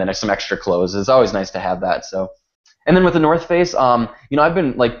 and then some extra clothes. It's always nice to have that. So. And then with the North Face, I've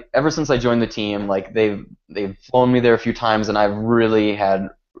been like ever since I joined the team, like they've flown me there a few times, and I've really had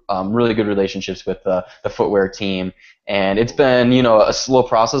really good relationships with the footwear team. And it's been a slow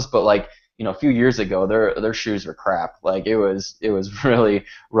process, but like a few years ago, their shoes were crap. Like it was really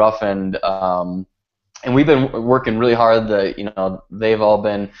rough, and we've been working really hard. They've all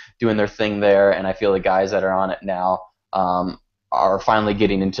been doing their thing there, and I feel the guys that are on it now are finally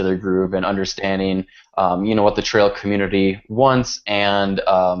getting into their groove and understanding, what the trail community wants, and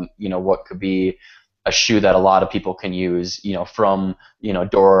what could be a shoe that a lot of people can use, from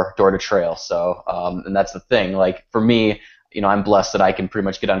door to trail. So, and that's the thing. Like for me, I'm blessed that I can pretty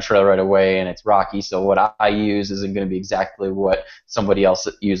much get on trail right away, and it's rocky. So what I use isn't going to be exactly what somebody else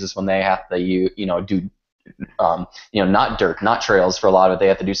uses when they have to, do, not dirt, not trails for a lot of it. They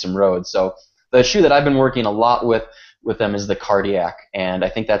have to do some roads. So the shoe that I've been working a lot with them is the Cardiac, and I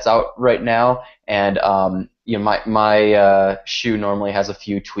think that's out right now. And my shoe normally has a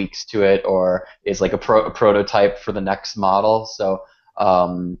few tweaks to it, or is like a prototype for the next model. So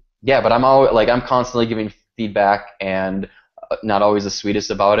but I'm constantly giving feedback, and not always the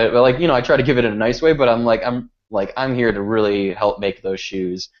sweetest about it. But I try to give it in a nice way. But I'm here to really help make those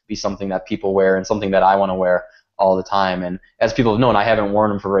shoes be something that people wear and something that I want to wear all the time. And as people have known, I haven't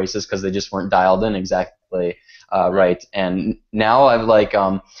worn them for races because they just weren't dialed in exactly right. And now I've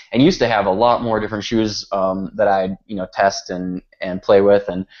and used to have a lot more different shoes that I test and play with,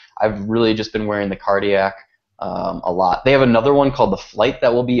 and I've really just been wearing the Cardiac a lot. They have another one called the Flight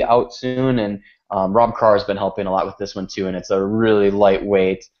that will be out soon, and Rob Carr has been helping a lot with this one too, and it's a really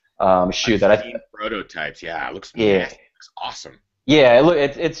lightweight shoe that I've seen prototypes. Yeah, it looks nasty. It looks awesome. Yeah,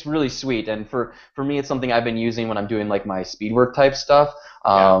 it's really sweet, and for me, it's something I've been using when I'm doing like my speed work type stuff.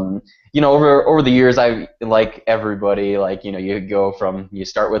 Over the years, I like everybody, you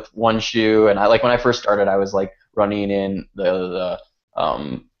start with one shoe, and when I first started, I was like running in the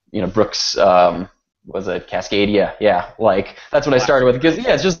Brooks, was it Cascadia? Yeah, that's what I started with, because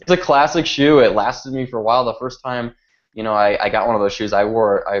it's just a classic shoe. It lasted me for a while. The first time I got one of those shoes, I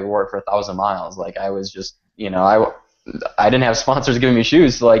wore it for 1,000 miles. I was just I didn't have sponsors giving me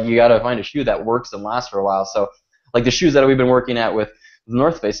shoes, so you got to find a shoe that works and lasts for a while. So the shoes that we've been working at with the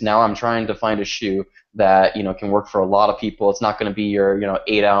North Face, now I'm trying to find a shoe that can work for a lot of people. It's not going to be your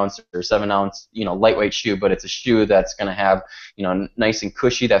 8-ounce or 7-ounce lightweight shoe, but it's a shoe that's going to have nice and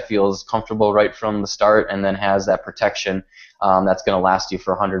cushy, that feels comfortable right from the start, and then has that protection that's going to last you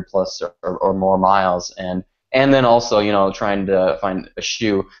for 100 plus or more miles. And then also, trying to find a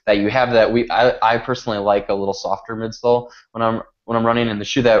shoe that you have that I personally like a little softer midsole when I'm running. And the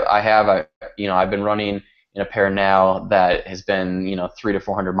shoe that I have, I've been running in a pair now that has been 300 to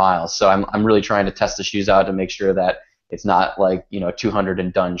 400 miles. So I'm really trying to test the shoes out to make sure that it's not 200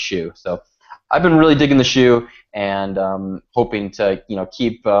 and done shoe. So I've been really digging the shoe, and hoping to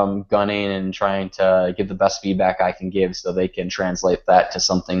keep gunning and trying to give the best feedback I can give, so they can translate that to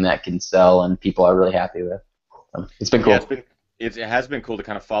something that can sell and people are really happy with. It's been cool. Yeah, it has been cool to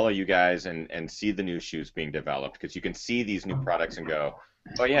kind of follow you guys and see the new shoes being developed, because you can see these new products and go,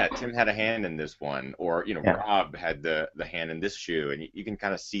 oh yeah, Tim had a hand in this one, or Rob had the hand in this shoe, and you can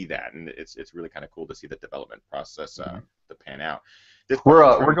kind of see that, and it's really kind of cool to see the development process to pan out.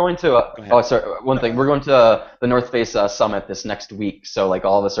 We're going to one thing, we're going to the North Face Summit this next week, so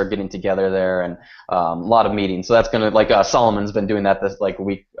all of us are getting together there, and a lot of meetings. So that's gonna Solomon's been doing that this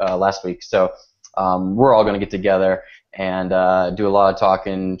week last week. So we're all going to get together and do a lot of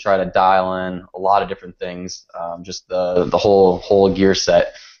talking, try to dial in a lot of different things, just the whole gear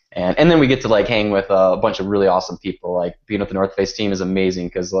set, and then we get to hang with a bunch of really awesome people. Being with the North Face team is amazing,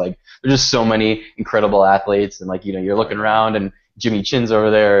 because there's just so many incredible athletes, and you're looking around, and Jimmy Chin's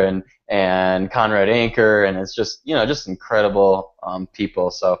over there, and Conrad Anker, and it's just just incredible people.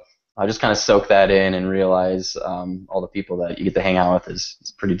 So I just kind of soak that in and realize all the people that you get to hang out with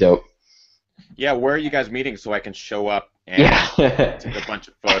is pretty dope. Yeah, where are you guys meeting so I can show up and take a bunch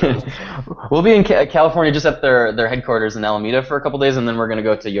of photos? We'll be in California, just at their headquarters in Alameda for a couple days, and then we're going to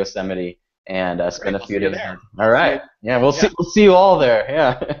go to Yosemite and spend a few days there. All right. Yeah, we'll see you all there.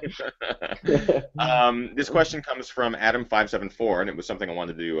 Yeah. This question comes from Adam574, and it was something I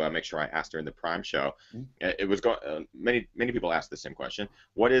wanted to make sure I asked during the Prime show. It was many people asked the same question.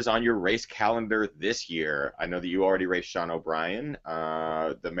 What is on your race calendar this year? I know that you already raced Sean O'Brien,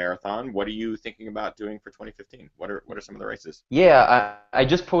 the marathon. What are you thinking about doing for 2015? What are some of the races? Yeah, I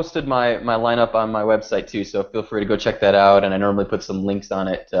just posted my lineup on my website too, so feel free to go check that out. And I normally put some links on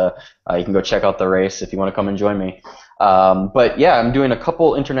it. You can go check out the race if you want to come and join me. But yeah, I'm doing a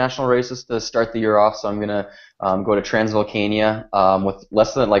couple international races to start the year off. So I'm gonna go to Transvolcania with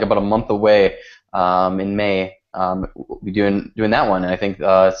less than like about a month away in May. We'll be doing that one, and I think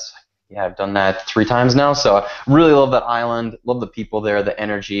yeah, I've done that 3 times now. So I really love that island. Love the people there, the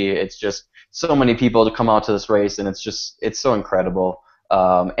energy. It's just so many people to come out to this race, and it's so incredible.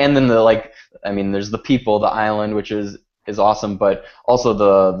 And then I mean, there's the people, the island, which is awesome, but also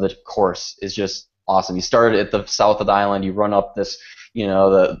the course is just awesome. You start at the south of the island, you run up this,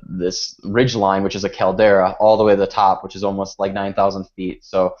 this ridge line, which is a caldera, all the way to the top, which is almost like 9,000 feet.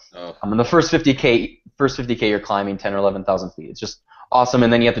 So, Oh, in the first 50K, you're climbing 10 or 11,000 feet. It's just awesome,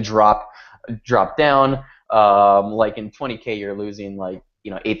 and then you have to drop down. Like in 20K, you're losing like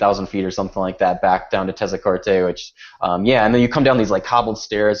 8,000 feet or something like that back down to Tezacorte, which yeah, and then you come down these like cobbled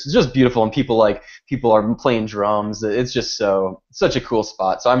stairs. It's just beautiful, and people are playing drums. It's just such a cool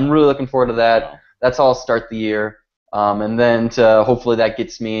spot. So I'm really looking forward to that. wow. That's how I'll start the year. And then to hopefully that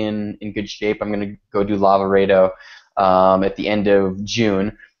gets me in good shape. I'm gonna go do Lavaredo at the end of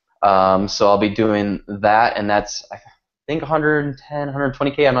June. So I'll be doing that, and that's I think 110,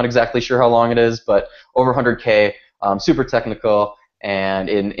 120K. I'm not exactly sure how long it is, but over 100K. Super technical and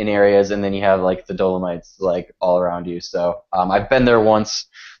in areas, and then you have like the Dolomites like all around you. So I've been there once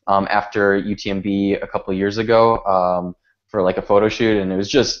after UTMB a couple of years ago for like a photo shoot, and it was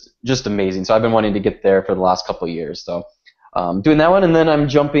just amazing. So I've been wanting to get there for the last couple of years. So doing that one, and then I'm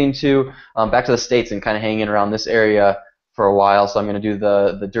jumping to back to the States and kind of hanging around this area for a while. So I'm going to do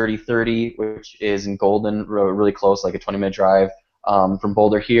the Dirty 30, which is in Golden, really close, like a 20-minute drive from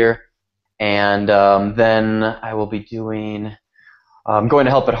Boulder here. And then I will be doing going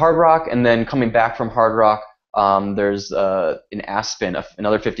to help at Hard Rock, and then coming back from Hard Rock, there's in Aspen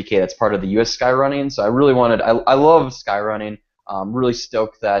another 50K that's part of the U.S. Skyrunning. So I really wanted, I love skyrunning. Really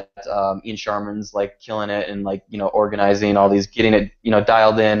stoked that Ian Sharman's like killing it and like organizing all these, getting it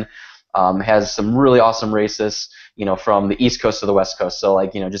dialed in. Has some really awesome races, from the East Coast to the West Coast. So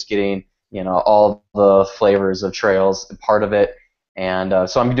like just getting all the flavors of trails part of it. And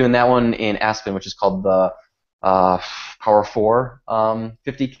so I'm doing that one in Aspen, which is called the Power 4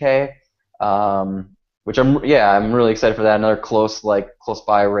 50K, which I'm really excited for that. Another close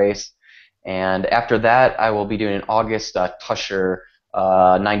by race, and after that I will be doing in August Tusher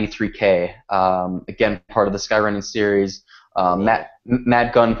 93K, again part of the Skyrunning series.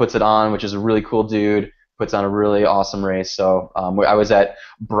 Matt Gunn puts it on, which is a really cool dude. Puts on a really awesome race. So I was at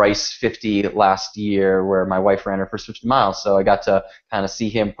Bryce 50 last year, where my wife ran her first 50 miles. So I got to kind of see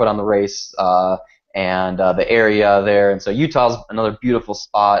him put on the race. And the area there. And so Utah's another beautiful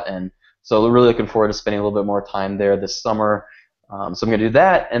spot, and so really looking forward to spending a little bit more time there this summer. So I'm going to do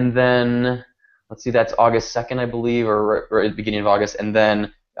that, and then let's see, that's August 2nd, I believe, or at the beginning of August, and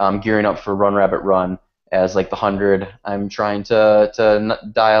then gearing up for Run Rabbit Run as like the 100. I'm trying to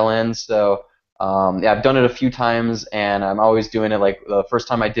dial in. So yeah, I've done it a few times, and I'm always doing it. Like the first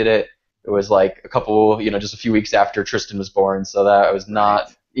time I did it, it was like just a few weeks after Tristan was born, so that I was not.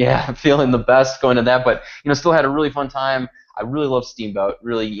 Right. Yeah, feeling the best going to that, but still had a really fun time. I really love Steamboat,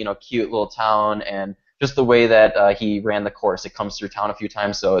 really cute little town, and just the way that he ran the course. It comes through town a few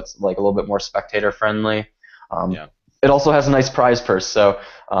times, so it's like a little bit more spectator friendly. Yeah. It also has a nice prize purse, so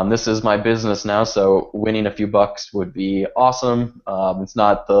this is my business now, so winning a few bucks would be awesome. It's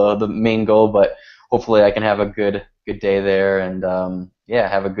not the main goal, but hopefully I can have a good day there, and yeah,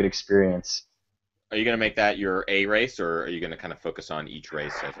 have a good experience. Are you going to make that your A race, or are you going to kind of focus on each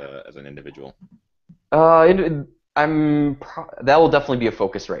race as an individual? That will definitely be a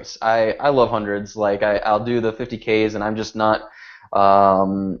focus race. I love hundreds. Like I'll do the 50Ks, and I'm just not,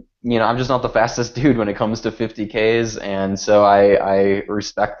 I'm just not the fastest dude when it comes to 50Ks, and so I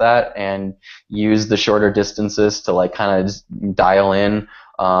respect that and use the shorter distances to like kind of dial in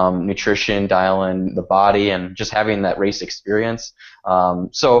nutrition, dial in the body, and just having that race experience.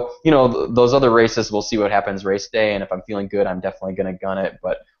 So those other races, we'll see what happens race day, and if I'm feeling good, I'm definitely gonna gun it.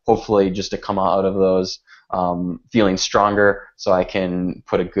 But hopefully, just to come out of those feeling stronger, so I can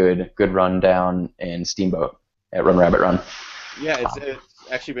put a good run down in Steamboat at Run Rabbit Run. Yeah, it's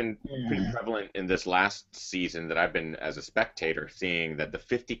actually been pretty prevalent in this last season that I've been as a spectator seeing that the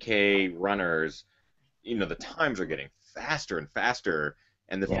 50K runners, the times are getting faster and faster,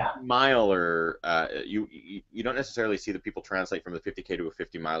 and the Yeah. 50 miler, you don't necessarily see the people translate from the 50K to a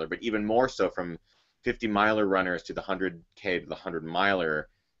 50 miler, but even more so from 50 miler runners to the 100K to the 100 miler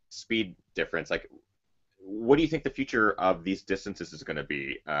speed difference. Like, what do you think the future of these distances is going to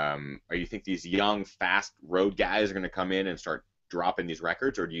be? Or you think these young, fast road guys are going to come in and start dropping these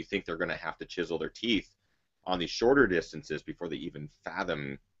records, or do you think they're going to have to chisel their teeth on these shorter distances before they even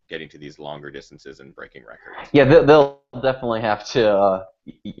fathom getting to these longer distances and breaking records. Yeah, they'll definitely have to,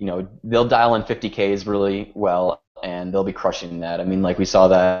 they'll dial in 50Ks really well, and they'll be crushing that. I mean, like we saw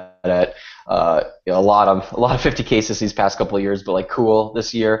that at a lot of 50Ks these past couple of years, but like Cool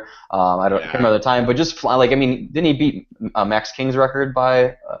this year. Can't remember the time, but just fly, like I mean, didn't he beat Max King's record by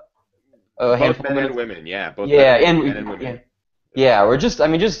a Both handful of men and minutes? women, yeah, both Yeah, men and and women. yeah, we're just, I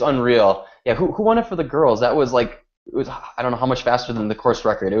mean, just unreal. Yeah, who won it for the girls? That was like, it was, I don't know how much faster than the course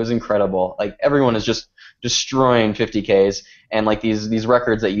record. It was incredible. Like everyone is just destroying 50Ks, and like these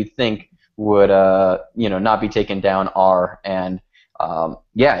records that you think would not be taken down are. And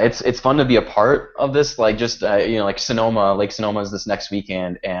yeah, it's fun to be a part of this. Like just like Lake Sonoma is this next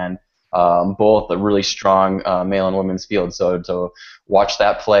weekend, and both a really strong male and women's field. So to watch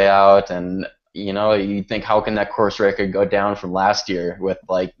that play out, and you think, how can that course record go down from last year with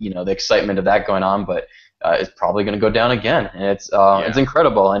like the excitement of that going on, but it's probably going to go down again, and it's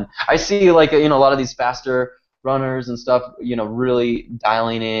incredible. And I see like a lot of these faster runners and stuff, really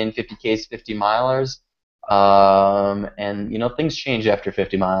dialing in 50Ks, 50 milers, and things change after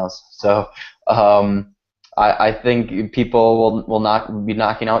 50 miles. So I think people will not be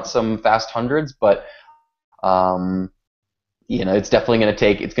knocking out some fast hundreds, but um, it's definitely going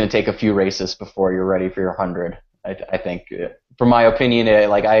to take a few races before you're ready for your 100. I think, from my opinion,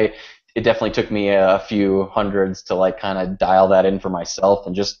 it definitely took me a few hundreds to like kind of dial that in for myself,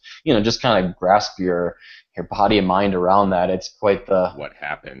 and just kind of grasp your body and mind around that. It's quite the what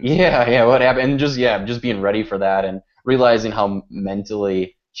happens. Yeah, what happened, and just being ready for that, and realizing how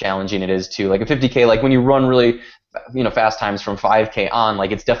mentally challenging it is too. Like a 50K, like when you run really fast times from 5K on,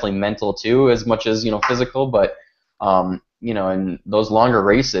 like it's definitely mental too as much as physical, but in those longer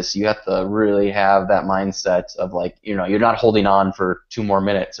races, you have to really have that mindset of like, you're not holding on for 2 more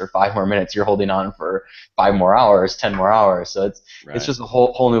minutes or 5 more minutes. You're holding on for 5 more hours, 10 more hours. So it's just a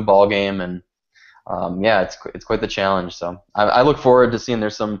whole new ball game, and yeah, it's quite the challenge. So I look forward to seeing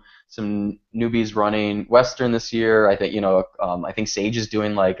there's some newbies running Western this year. I think I think Sage is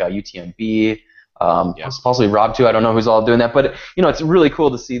doing like a UTMB. Possibly Rob too. I don't know who's all doing that, but it's really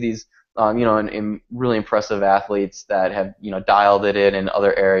cool to see these and really impressive athletes that have dialed it in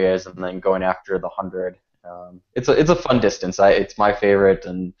other areas, and then going after the 100. It's a fun distance. It's my favorite,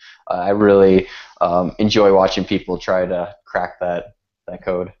 and I really enjoy watching people try to crack that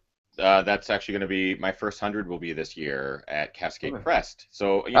code. That's actually going to be my first 100 will be this year at Cascade Crest.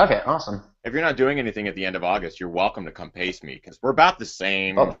 So okay, awesome. If you're not doing anything at the end of August, you're welcome to come pace me, because we're about the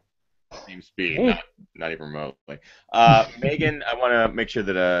same speed, not even remotely. Megan, I want to make sure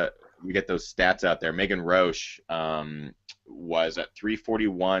that we get those stats out there. Megan Roche was at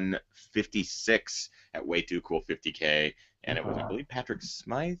 3:41:56 at Way Too Cool 50K, and it was, I believe, Patrick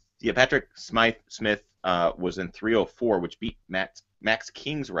Smythe. Yeah, Patrick Smith was in 3:04, which beat Max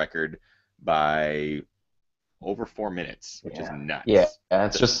King's record by over 4 minutes, which is nuts. Yeah,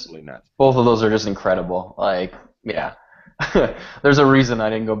 it's just nuts. Both of those are just incredible. Like, yeah. There's a reason I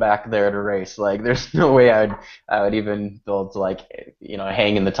didn't go back there to race. Like, there's no way I would even be able to like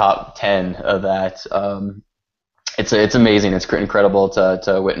hang in the top 10 of that. It's amazing. It's incredible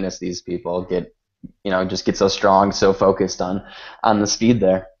to witness these people just get so strong, so focused on the speed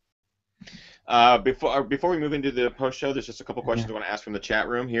there. Before we move into the post show, there's just a couple questions I want to ask from the chat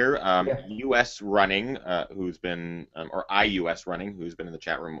room here. US Running, who's been or IUS Running, who's been in the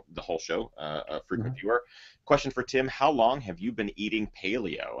chat room the whole show, a frequent viewer. Question for Tim: how long have you been eating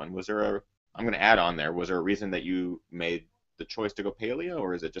paleo? And I'm going to add on there, was there a reason that you made the choice to go paleo,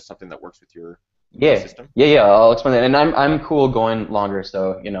 or is it just something that works with your system? Yeah. I'll explain that, and I'm cool going longer.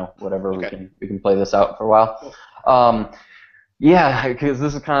 So whatever, we can play this out for a while. Cool. Yeah, because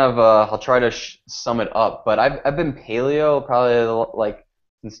this is kind of I'll try to sum it up, but I've been paleo probably like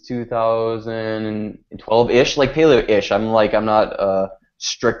since 2012-ish, like paleo-ish. I'm not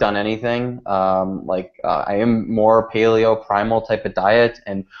strict on anything. I am more paleo primal type of diet,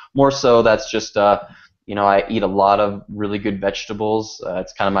 and more so that's just I eat a lot of really good vegetables.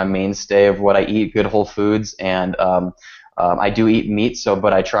 It's kind of my mainstay of what I eat, good whole foods, and I do eat meat,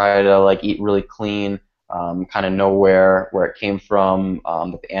 but I try to like eat really clean. Kind of know where it came from,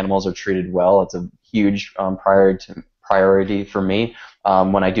 that the animals are treated well. It's a huge priority for me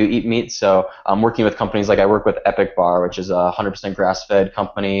when I do eat meat. So I'm working with companies like I work with Epic Bar, which is a 100% grass-fed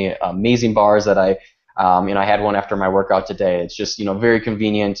company. Amazing bars that I had one after my workout today. It's just very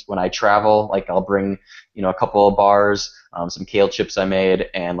convenient when I travel. Like I'll bring a couple of bars, some kale chips I made,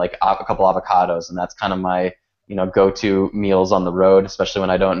 and like a couple avocados, and that's kind of my go-to meals on the road, especially when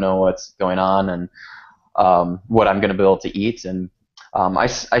I don't know what's going on and what I'm going to be able to eat. And I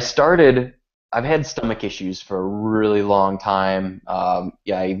started I've had stomach issues for a really long time.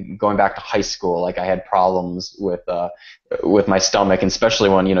 Yeah, going back to high school, like I had problems with my stomach, and especially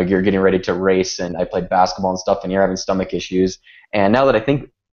when you're getting ready to race, and I played basketball and stuff, and you're having stomach issues. And now that I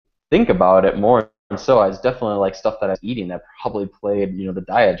think about it more, and so it's definitely like stuff that I was eating that probably played the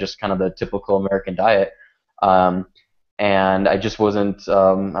diet, just kind of the typical American diet. Um, and I wasn't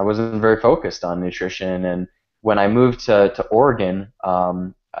very focused on nutrition. And when I moved to Oregon,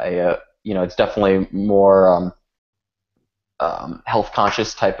 I it's definitely more health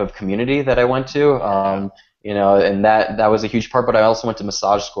conscious type of community that I went to. Yeah. And that was a huge part. But I also went to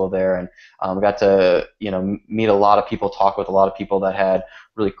massage school there, and got to meet a lot of people, talk with a lot of people that had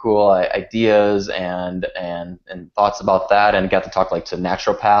really cool ideas and thoughts about that, and got to talk like to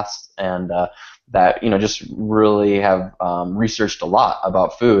naturopaths and that just really have researched a lot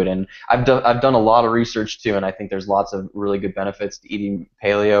about food. And I've done a lot of research too, and I think there's lots of really good benefits to eating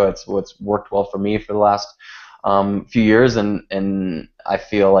paleo. It's what's worked well for me for the last few years, and I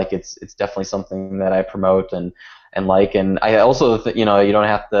feel like it's definitely something that I promote and like. And I also you don't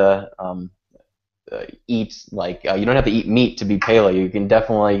have to eat you don't have to eat meat to be paleo. You can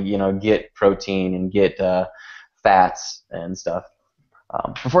definitely get protein and get fats and stuff.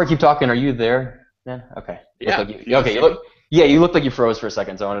 Before I keep talking, are you there? Yeah. Okay. Look Yeah. like Can you. you guys Okay. hear me? You looked like you froze for a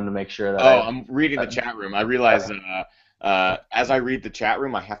second, so I wanted to make sure that Oh, I. I'm reading the chat room. I realize as I read the chat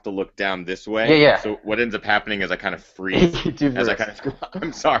room, I have to look down this Yeah. way. Yeah. So what ends up happening is I kind of freeze You do as I freeze. kind of scroll.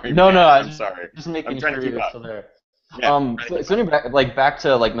 I'm sorry, No, no. man. I I'm sorry. just I'm making trying to sure keep you're up. still there. Yeah, trying to keep So up. back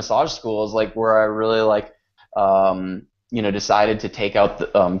to like massage schools, like where I really decided to take out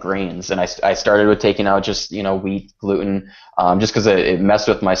the grains, and I started with taking out just wheat, gluten, just because it messed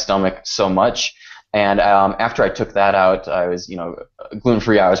with my stomach so much. And after I took that out, I was gluten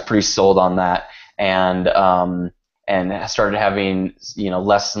free. I was pretty sold on that, and I started having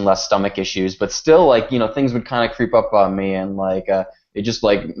less and less stomach issues, but still like things would kind of creep up on me, and like it just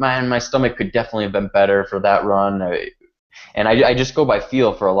like man, my stomach could definitely have been better for that run. And I just go by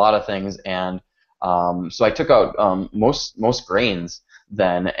feel for a lot of things. And so I took out most grains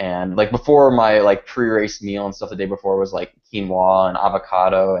then. And like before, my like pre-race meal and stuff the day before was like quinoa and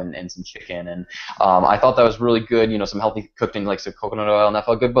avocado and some chicken. And I thought that was really good, some healthy cooked in like some coconut oil, and that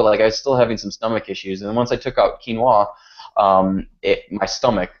felt good. But like I was still having some stomach issues. And then once I took out quinoa, my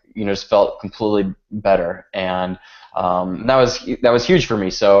stomach just felt completely better. And that was huge for me.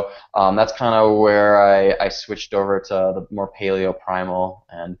 So that's kind of where I switched over to the more paleo primal.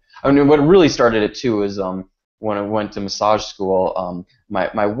 And I mean, what really started it too is when I went to massage school.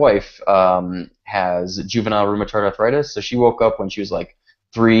 My wife has juvenile rheumatoid arthritis, so she woke up when she was like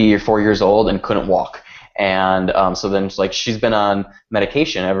 3 or 4 years old and couldn't walk. And so then it's like she's been on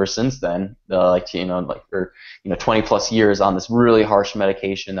medication ever since then, like for 20 plus years on this really harsh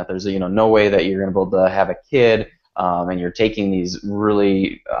medication that there's no way that you're gonna be able to have a kid. And you're taking these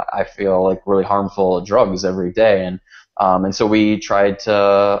really, I feel like really harmful drugs every day. And so we tried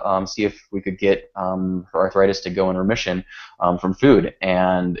to see if we could get her arthritis to go in remission from food.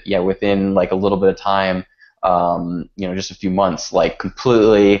 And yeah, within like a little bit of time, just a few months, like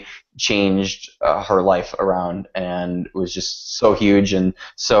completely changed her life around, and it was just so huge. And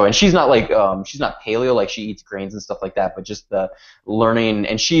she's not like she's not paleo, like she eats grains and stuff like that, but just the learning.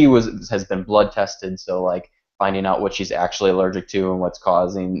 And she has been blood tested, so like finding out what she's actually allergic to and what's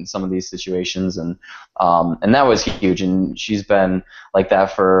causing some of these situations. And that was huge. And she's been like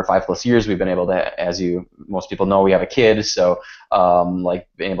that for 5 plus years. We've been able to, as most people know, we have a kid, so like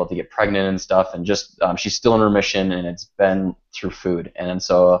being able to get pregnant and stuff. And just she's still in remission, and it's been through food. And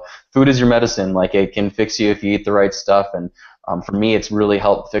so food is your medicine. Like it can fix you if you eat the right stuff. And for me, it's really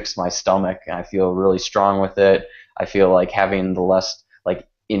helped fix my stomach. I feel really strong with it. I feel like having the less like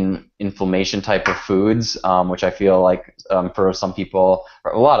inflammation type of foods, which I feel like for some people,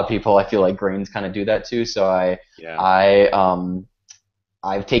 or a lot of people, I feel like grains kind of do that too. So Yeah.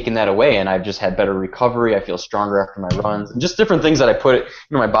 I've taken that away, and I've just had better recovery. I feel stronger after my runs, and just different things that I put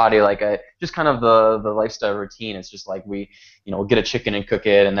in my body, like just kind of the lifestyle routine. It's just like we'll get a chicken and cook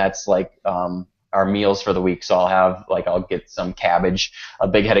it, and that's like our meals for the week. So I'll get some cabbage, a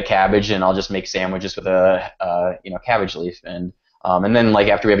big head of cabbage, and I'll just make sandwiches with a cabbage leaf. And then like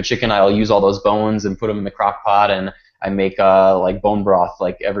after we have a chicken, I'll use all those bones and put them in the crock pot, and I make like bone broth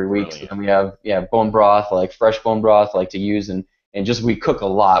like every week. So Brilliant. then we have bone broth, like fresh bone broth, like to use. And just we cook a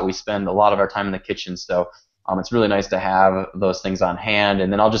lot. We spend a lot of our time in the kitchen, so it's really nice to have those things on hand. And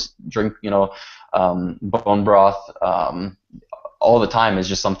then I'll just drink bone broth all the time. Is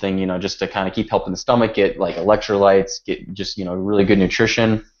just something just to kind of keep helping the stomach get like electrolytes, get just really good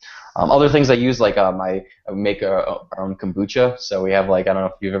nutrition. Other things I use, like I make our own kombucha. So we have like, I don't know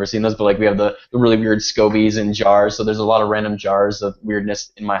if you've ever seen those, but like we have the really weird scobies in jars. So there's a lot of random jars of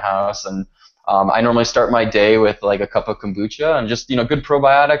weirdness in my house, and I normally start my day with like a cup of kombucha and just good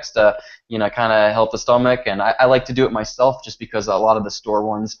probiotics to kind of help the stomach. And I like to do it myself just because a lot of the store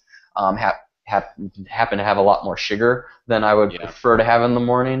ones have happen to have a lot more sugar than I would Yeah. prefer to have in the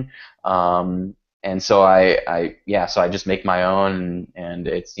morning. And so so I just make my own, and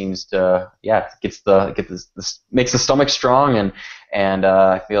it seems to, get this makes the stomach strong, and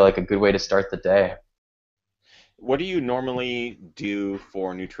I feel like a good way to start the day. What do you normally do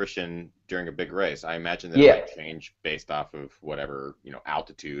for nutrition during a big race? I imagine that it Yeah, might change based off of whatever,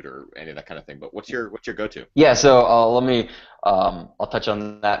 altitude or any of that kind of thing. But what's your go-to? yeah. So I'll touch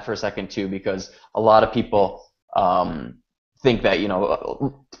on that for a second too, because a lot of people think that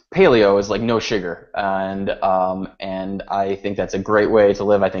paleo is like no sugar, and I think that's a great way to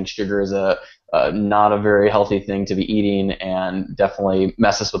live. I think sugar is a not a very healthy thing to be eating, and definitely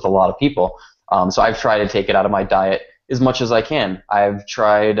messes with a lot of people. So I've tried to take it out of my diet as much as I can. I've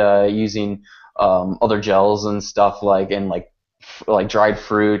tried using other gels and stuff, like dried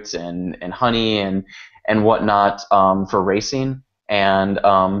fruits and honey and whatnot for racing. And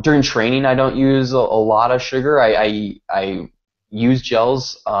during training, I don't use a lot of sugar. I use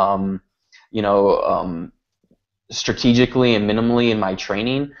gels, you know, um, strategically and minimally in my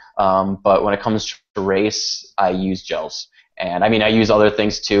training. But when it comes to race, I use gels. And I mean, I use other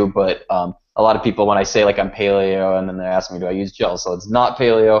things too, but a lot of people, when I say like I'm paleo, and then they ask me, do I use gels? So it's not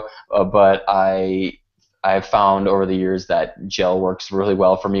paleo, but I've found over the years that gel works really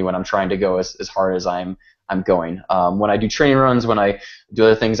well for me when I'm trying to go as hard as I'm going. When I do training runs, when I do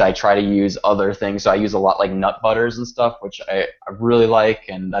other things, I try to use other things. So I use a lot like nut butters and stuff, which I really like,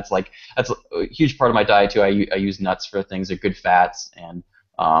 and that's a huge part of my diet too. I use nuts for things, they're good fats, and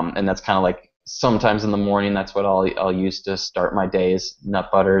that's kind of like sometimes in the morning. That's what I'll use to start my days. Nut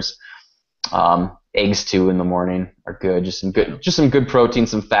butters. Eggs too in the morning are good. Yeah. Just some good protein,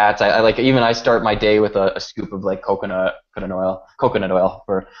 some fats. I like, even I start my day with a scoop of like coconut oil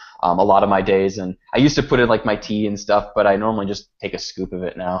for a lot of my days. And I used to put in like my tea and stuff, but I normally just take a scoop of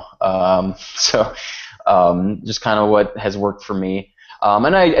it now. Just kind of what has worked for me.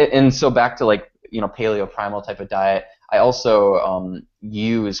 And so back to like paleo primal type of diet. I also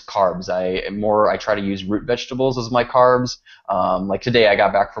use carbs. I try to use root vegetables as my carbs. Like today, I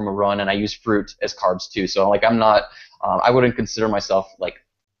got back from a run and I use fruit as carbs too. So like I'm not, I wouldn't consider myself like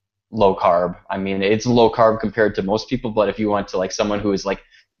low carb. I mean, it's low carb compared to most people, but if you want to like someone who is like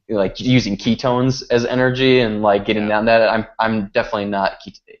using ketones as energy and like getting Yeah. down that, I'm definitely not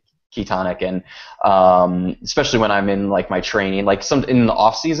ketonic, and especially when I'm in like my training, like some in the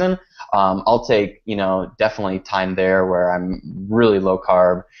off season, I'll take definitely time there where I'm really low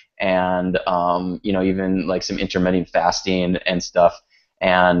carb, and even like some intermittent fasting and stuff,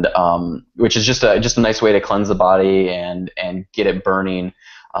 and which is just a nice way to cleanse the body and get it burning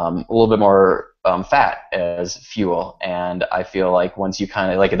a little bit more fat as fuel. And I feel like once you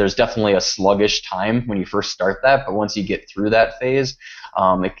kind of like, there's definitely a sluggish time when you first start that, but once you get through that phase,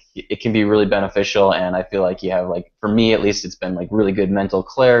 it can be really beneficial. And I feel like you have, like, for me at least, it's been like really good mental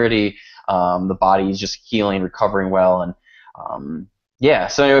clarity. The body is just healing, recovering well, and yeah.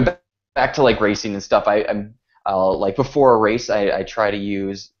 So anyway, back to like racing and stuff. I'll like before a race, I try to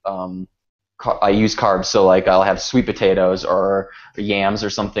use I use carbs, so like I'll have sweet potatoes or yams or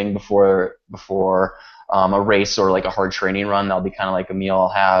something before a race or like a hard training run. That'll be kind of like a meal I'll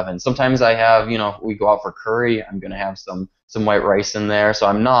have, and sometimes I have, we go out for curry. I'm gonna have some white rice in there, so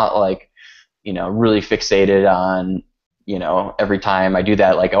I'm not like really fixated on every time I do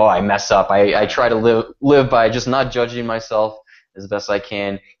that, like, oh, I mess up. I try to live by just not judging myself as best I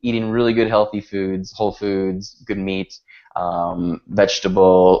can, eating really good healthy foods, whole foods, good meat, lots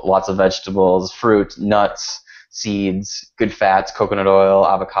of vegetables, fruit, nuts, seeds, good fats, coconut oil,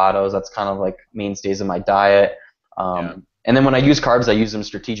 avocados. That's kind of like mainstays of my diet. Yeah. And then when I use carbs, I use them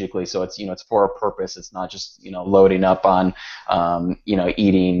strategically. So it's for a purpose. It's not just loading up on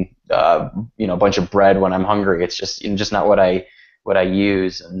eating a bunch of bread when I'm hungry. It's just not what I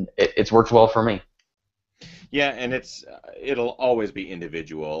use, and it's worked well for me. Yeah, and it'll always be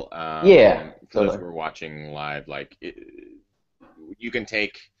individual. Yeah, For those totally. who are watching live, you can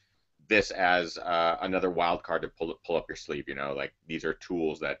take this as another wild card to pull up your sleeve. Like these are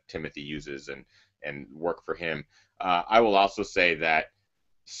tools that Timothy uses and work for him. I will also say that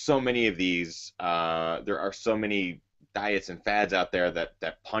so many of these, there are so many diets and fads out there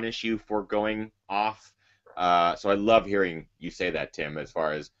that punish you for going off. So I love hearing you say that, Tim, as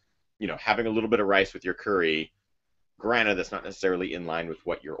far as having a little bit of rice with your curry Granted, that's not necessarily in line with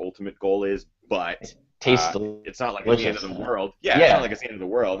what your ultimate goal is, but Tastes it's not like it's the end of delicious. the world. Yeah, it's not like Yeah, it's the end of the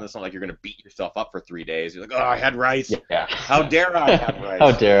world, and it's not like you're going to beat yourself up for 3 days. You're like, oh, I had rice. yeah. How dare I have How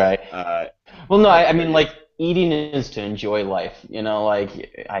rice? dare I? Uh, Well, no, how I dare mean, you? like, eating is to enjoy life. You know,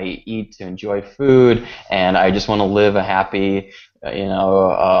 like, I eat to enjoy food, and I just want to live a happy,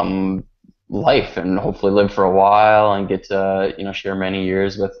 life, and hopefully live for a while and get to, share many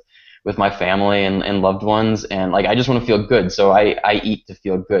years with my family and loved ones. And, like, I just want to feel good. So I eat to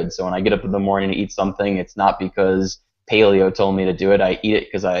feel good. So when I get up in the morning to eat something, it's not because paleo told me to do it. I eat it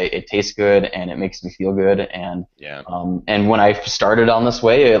because it tastes good and it makes me feel good. Yeah. And when I started on this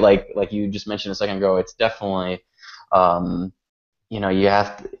way, like you just mentioned a second ago, it's definitely, um, you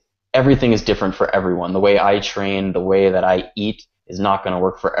have to, everything is different for everyone. The way I train, the way that I eat is not going to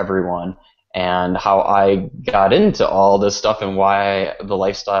work for everyone. And how I got into all this stuff and why the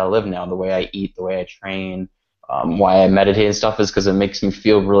lifestyle I live now, the way I eat, the way I train, why I meditate and stuff is because it makes me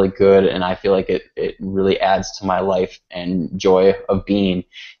feel really good, and I feel like it really adds to my life and joy of being.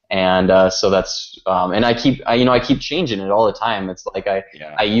 And so and I keep changing it all the time. It's like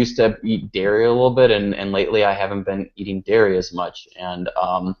Yeah. I used to eat dairy a little bit, and lately I haven't been eating dairy as much. And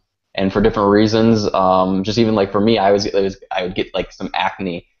for different reasons, just even like for me, I would get like some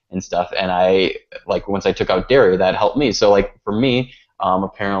acne and stuff, and I like once I took out dairy, that helped me. So like for me,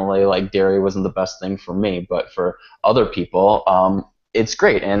 apparently like dairy wasn't the best thing for me, but for other people, it's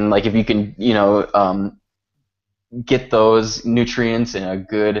great. And like if you can, get those nutrients in a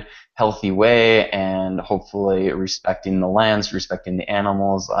good, healthy way, and hopefully respecting the lands, respecting the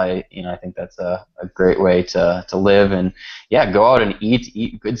animals. I think that's a great way to live. And yeah, go out and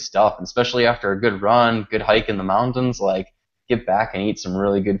eat good stuff, and especially after a good run, good hike in the mountains. Like get back and eat some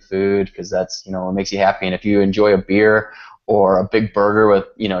really good food because that's what makes you happy. And if you enjoy a beer or a big burger with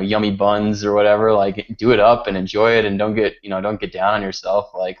yummy buns or whatever, like do it up and enjoy it, and don't get down on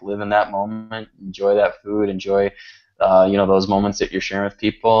yourself. Like live in that moment, enjoy that food, enjoy those moments that you're sharing with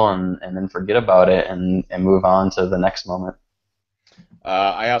people, and then forget about it and move on to the next moment.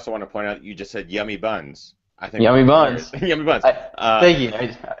 I also want to point out you just said yummy buns. I think Yummy that's hilarious. buns. Yummy buns. Thank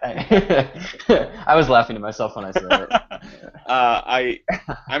you. I was laughing to myself when I said it. I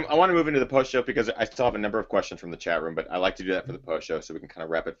want to move into the post show because I still have a number of questions from the chat room, but I like to do that for the post show so we can kind of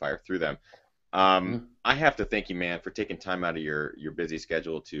rapid fire through them. I have to thank you, man, for taking time out of your busy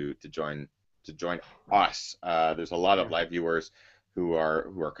schedule to join us. There's a lot of live viewers who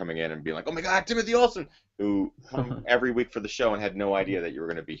are coming in and being like, "Oh my God, Timothy Olson!" who come every week for the show and had no idea that you were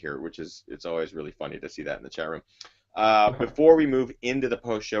going to be here, which is it's always really funny to see that in the chat room. Before we move into the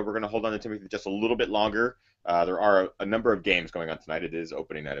post show, we're going to hold on to Timothy just a little bit longer. There are a number of games going on tonight. It is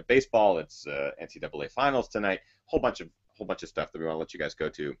opening night of baseball. It's NCAA finals tonight. Whole bunch of stuff that we want to let you guys go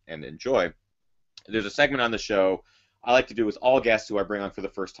to and enjoy. There's a segment on the show I like to do with all guests who I bring on for the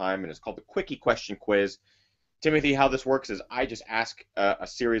first time, and it's called the Quickie Question Quiz. Timothy, how this works is I just ask a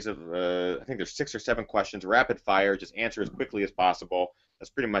series of, I think there's 6 or 7 questions, rapid fire, just answer as quickly as possible. That's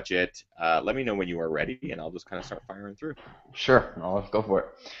pretty much it. Let me know when you are ready, and I'll just kind of start firing through. Sure, I'll go for it.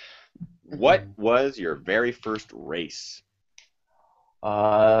 What was your very first race?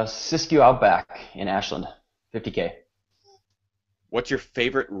 Siskiyou Outback in Ashland, 50K. What's your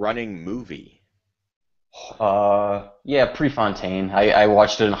favorite running movie? Yeah, Prefontaine. I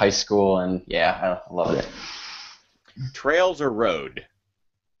watched it in high school, and yeah, I loved it. Trails or road?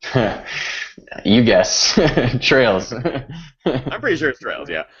 You guess. Trails. I'm pretty sure it's trails,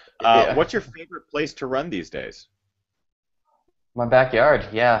 yeah. Yeah. What's your favorite place to run these days? My backyard,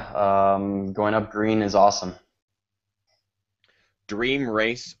 yeah. Going up green is awesome. Dream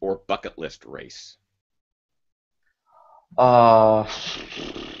race or bucket list race? Uh,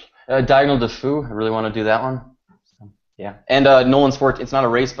 Diagonal de Fou. I really want to do that one. So, yeah. And Nolan's 14. It's not a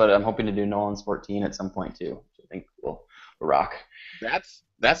race, but I'm hoping to do Nolan's 14 at some point too, which I think will rock.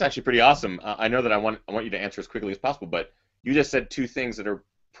 That's actually pretty awesome. I know that I want you to answer as quickly as possible, but you just said 2 things that are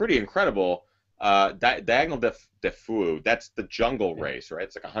pretty incredible. Diagonal de Fou, that's the jungle Yeah. race, right?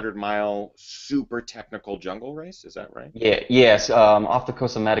 It's like a 100-mile super technical jungle race. Is that right? Yeah. Yes. Off the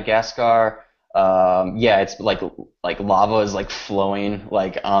coast of Madagascar. Yeah, it's like lava is like flowing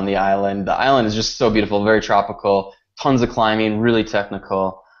like on the island. The island is just so beautiful, very tropical. Tons of climbing, really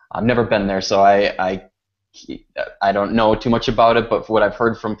technical. I've never been there, so I don't know too much about it, but what I've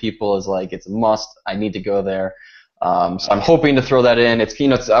heard from people is like it's a must. I need to go there. So I'm hoping to throw that in.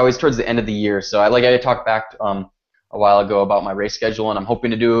 It's always towards the end of the year, so I talked back a while ago about my race schedule, and I'm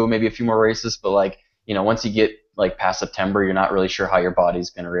hoping to do maybe a few more races. But like once you get like past September, you're not really sure how your body's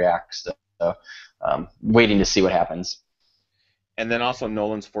going to react. So waiting to see what happens. And then also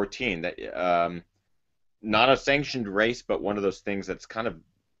Nolan's 14. not a sanctioned race, but one of those things that's kind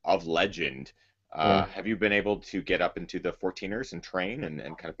of legend. Yeah. Have you been able to get up into the 14ers and train and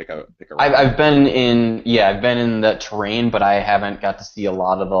kind of pick a I've route? I've been in yeah, I've been in that terrain, but I haven't got to see a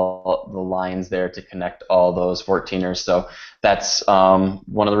lot of the lines there to connect all those 14ers. So that's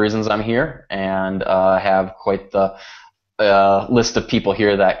one of the reasons I'm here, and have quite the list of people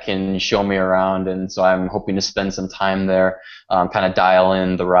here that can show me around. And so I'm hoping to spend some time there, kind of dial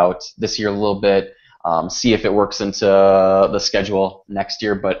in the route this year a little bit, see if it works into the schedule next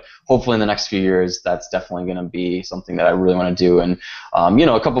year. But hopefully in the next few years, that's definitely going to be something that I really want to do. And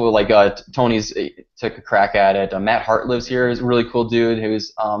a couple of like Tony's took a crack at it. Matt Hart lives here. He's a really cool dude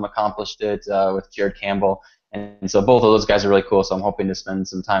who's accomplished it with Jared Campbell. And so both of those guys are really cool. So I'm hoping to spend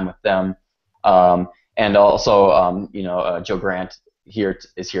some time with them. And also, Joe Grant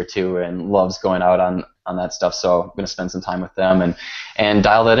is here too and loves going out on that stuff. So I'm going to spend some time with them and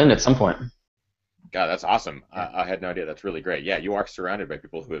dial that in at some point. God, that's awesome. Yeah. I had no idea. That's really great. Yeah, you are surrounded by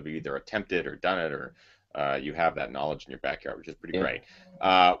people who have either attempted or done it, or you have that knowledge in your backyard, which is pretty Yeah. great.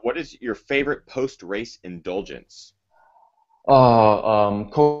 What is your favorite post-race indulgence? Oh,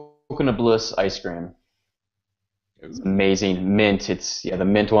 coconut bliss ice cream. It's Ooh. amazing. Mint. It's the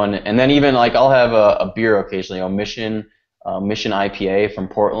mint one. And then even like I'll have a beer occasionally. Mission IPA from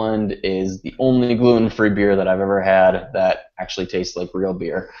Portland is the only gluten-free beer that I've ever had that actually tastes like real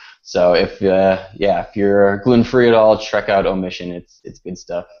beer. So if you're gluten-free at all, check out Omission. It's good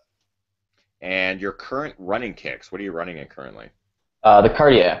stuff. And your current running kicks, what are you running in currently? The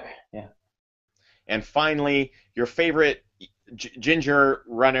cardiac. Yeah. And finally, your favorite ginger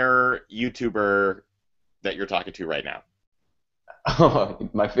runner YouTuber that you're talking to right now. Oh,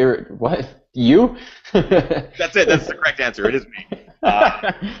 my favorite. What? You? That's it. That's the correct answer. It is me.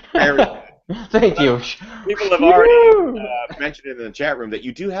 Very good. Thank But you. people have already Woo! mentioned in the chat room that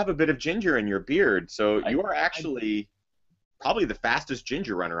you do have a bit of ginger in your beard, so I, you are actually probably the fastest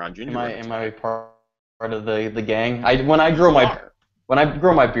ginger runner on Ginger Runner am tonight. I part of the gang? When I grow You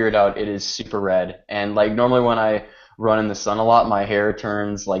my are. beard out, it is super red. And like normally when I run in the sun a lot, my hair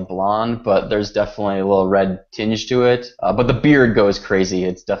turns like blonde, but there's definitely a little red tinge to it. But the beard goes crazy.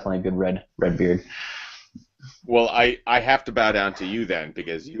 It's definitely a good red beard. Well, I have to bow down to you then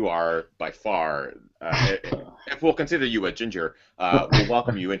because you are by far, if we'll consider you a ginger, we'll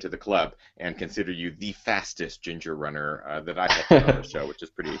welcome you into the club and consider you the fastest ginger runner that I've had on the show, which is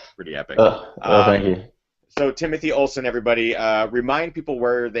pretty epic. Thank Um, you. so Timothy Olson, everybody, remind people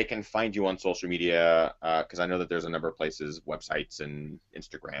where they can find you on social media because I know that there's a number of places, websites and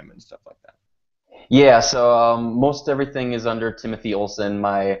Instagram and stuff like that. Yeah, so most everything is under Timothy Olson.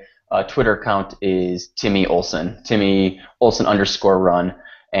 My Twitter account is Timmy Olson, Timmy Olson underscore run,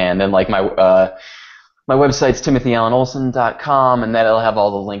 and then like my website's timothyallenolson.com, and that'll have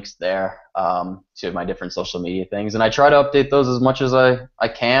all the links there to my different social media things. And I try to update those as much as I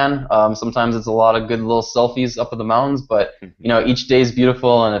can. Sometimes it's a lot of good little selfies up in the mountains, but each day is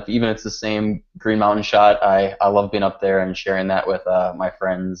beautiful, and if even it's the same Green Mountain shot, I love being up there and sharing that with my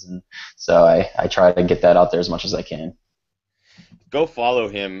friends, and so I try to get that out there as much as I can. Go follow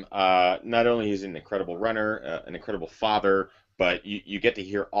him. Not only he's an incredible runner, an incredible father, but you get to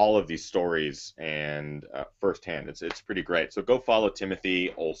hear all of these stories and firsthand. It's pretty great. So go follow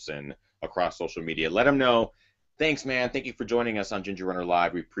Timothy Olson across social media. Let him know. Thanks, man. Thank you for joining us on Ginger Runner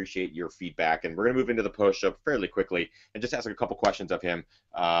Live. We appreciate your feedback, and we're gonna move into the post show fairly quickly and just ask a couple questions of him.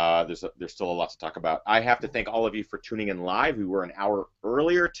 There's still a lot to talk about. I have to thank all of you for tuning in live. We were an hour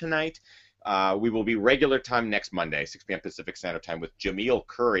earlier tonight. We will be regular time next Monday, 6 p.m. Pacific Standard Time, with Jameel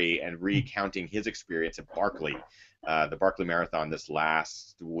Curry and recounting his experience at Barkley, the Barkley Marathon this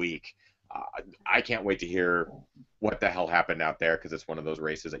last week. I can't wait to hear what the hell happened out there because it's one of those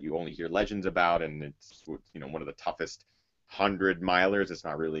races that you only hear legends about, and it's one of the toughest 100-milers. It's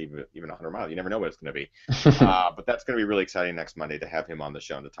not really even 100 miles. You never know what it's going to be. But that's going to be really exciting next Monday to have him on the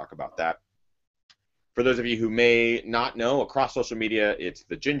show and to talk about that. For those of you who may not know, across social media, it's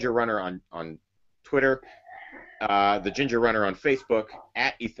the Ginger Runner on Twitter, the Ginger Runner on Facebook,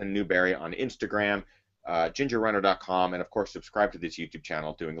 at Ethan Newberry on Instagram, gingerrunner.com, and of course subscribe to this YouTube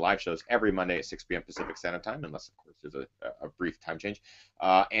channel, doing live shows every Monday at 6 p.m. Pacific Standard Time, unless of course there's a brief time change,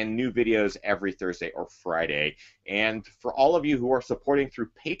 and new videos every Thursday or Friday. And for all of you who are supporting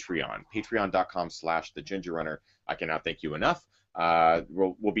through Patreon, patreon.com/the Ginger Runner, I cannot thank you enough.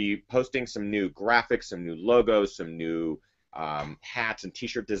 We'll be posting some new graphics, some new logos, some new hats and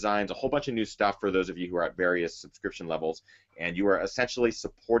t-shirt designs, a whole bunch of new stuff for those of you who are at various subscription levels, and you are essentially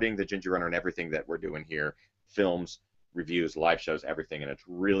supporting the Ginger Runner and everything that we're doing here, films, reviews, live shows, everything, and it's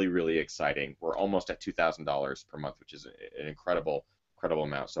really, really exciting. We're almost at $2,000 per month, which is an incredible incredible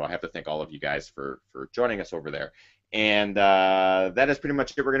amount. So I have to thank all of you guys for joining us over there. And that is pretty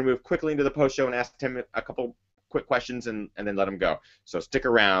much it. We're going to move quickly into the post show and ask Tim a couple quick questions and then let him go. So stick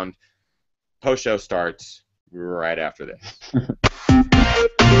around. Post show starts right after this.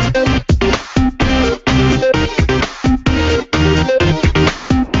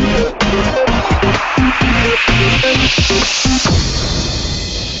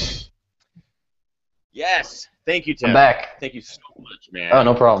 Yes, thank you, Tim. I'm back. Thank you so much, man. Oh,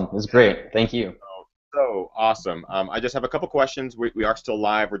 no problem. It was great. Thank you. So awesome. I just have a couple questions. We are still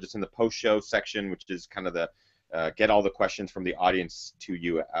live. We're just in the post-show section, which is kind of the get all the questions from the audience to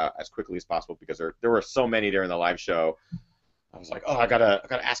you as quickly as possible, because there were so many during the live show. I was like, oh, I gotta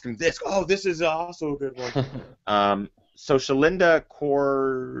ask him this. Oh, this is also a good one. So Shalinda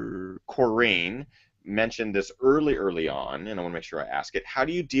Corrine mentioned this early on, and I want to make sure I ask it. How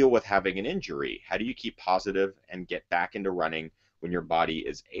do you deal with having an injury? How do you keep positive and get back into running when your body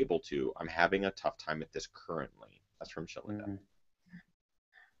is able to? I'm having a tough time at this currently. That's from Shalinda.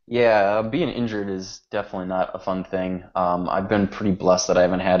 Yeah, being injured is definitely not a fun thing. I've been pretty blessed that I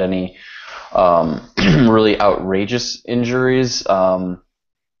haven't had any really outrageous injuries. But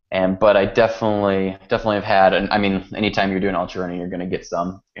I definitely have had, and I mean, anytime you're doing ultra running, you're going to get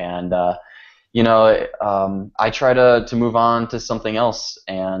some. And I try to move on to something else,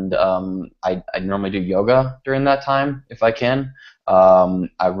 and I normally do yoga during that time if I can.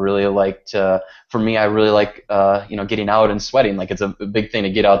 I really like to, for me, I really like getting out and sweating. Like, it's a big thing to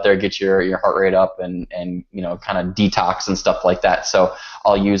get out there, get your heart rate up, and kind of detox and stuff like that. So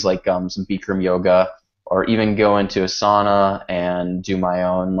I'll use like some Bikram yoga, or even go into a sauna and do my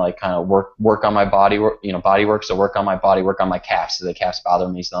own like kind of work on my body work. So work on my body, work on my calves. So the calves bother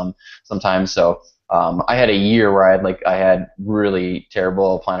me sometimes. So I had a year where I had really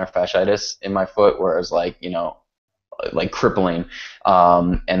terrible plantar fasciitis in my foot, where it was like crippling,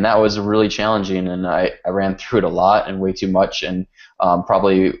 and that was really challenging. And I ran through it a lot and way too much, and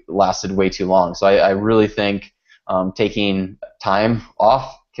probably lasted way too long. So I really think taking time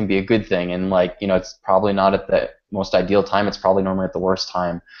off can be a good thing, and it's probably not at the most ideal time. It's probably normally at the worst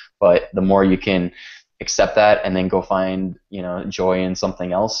time, but the more you can accept that and then go find joy in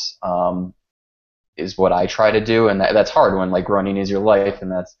something else, is what I try to do. And that's hard when running is your life,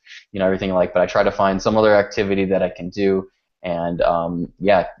 and that's everything. But I try to find some other activity that I can do, and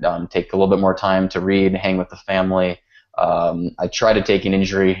take a little bit more time to read, hang with the family. I try to take an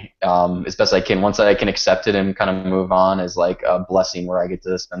injury as best I can. Once I can accept it and kind of move on, as like a blessing, where I get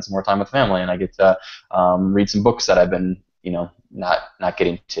to spend some more time with family, and I get to read some books that I've been not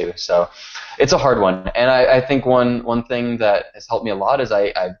getting to. So it's a hard one. And I think one thing that has helped me a lot is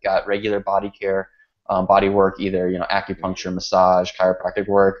I've got regular body care, body work, either acupuncture, massage, chiropractic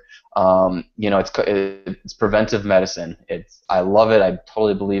work. It's preventive medicine. I love it. I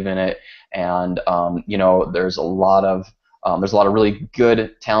totally believe in it. And there's a lot of really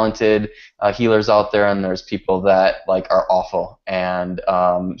good, talented healers out there, and there's people that are awful. And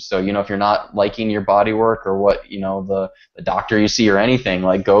so if you're not liking your body work, or what the doctor you see, or anything,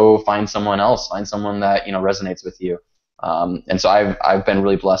 go find someone else, find someone that resonates with you. And so I've been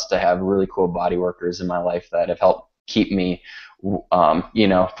really blessed to have really cool body workers in my life that have helped keep me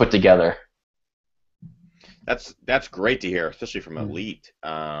put together. That's great to hear, especially from elite,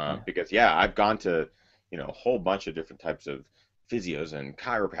 because I've gone to a whole bunch of different types of physios and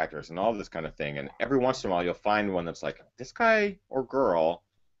chiropractors and all this kind of thing, and every once in a while you'll find one that's like, this guy or girl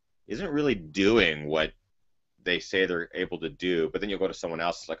isn't really doing what they say they're able to do, but then you'll go to someone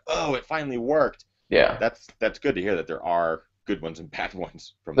else, it's like, oh, it finally worked. Yeah, that's good to hear that there are good ones and bad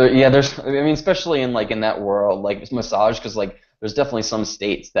ones from there's, I mean, especially in in that world, massage, because there's definitely some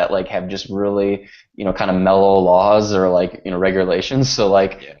states that have just really kind of mellow laws, or regulations. So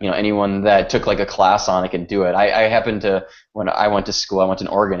anyone that took a class on it can do it. I happened to, when I went to school, I went to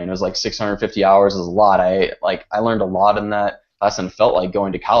Oregon, and it was 650 hours is a lot. I learned a lot in that class, and felt like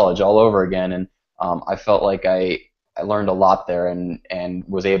going to college all over again. And I felt like I learned a lot there, and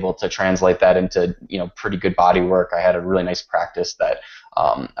was able to translate that into pretty good body work. I had a really nice practice that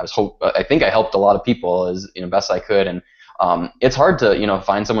I think I helped a lot of people as best I could. And it's hard to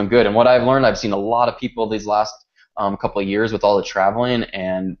find someone good. And what I've learned, I've seen a lot of people these last couple of years with all the traveling,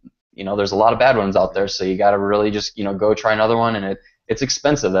 and there's a lot of bad ones out there. So you got to really just go try another one, and it's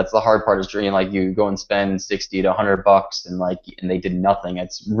expensive. That's the hard part, is you go and spend $60 to $100, and they did nothing.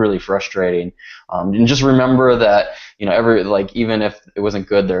 It's really frustrating. And just remember that even if it wasn't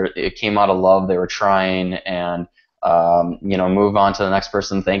good, it came out of love. They were trying, and move on to the next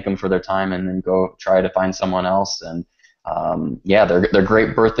person, thank them for their time, and then go try to find someone else. And they're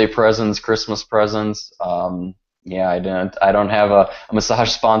great birthday presents, Christmas presents. Yeah, I don't have a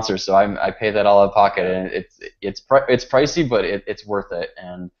massage sponsor, so I pay that all out of pocket, and it's pricey, but it's worth it.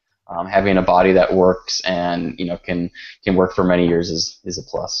 And having a body that works and can work for many years is a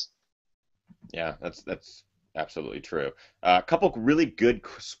plus. Yeah, that's absolutely true. A couple really good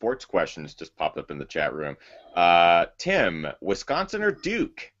sports questions just popped up in the chat room. Tim, Wisconsin or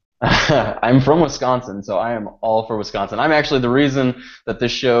Duke? I'm from Wisconsin, so I am all for Wisconsin. I'm actually the reason that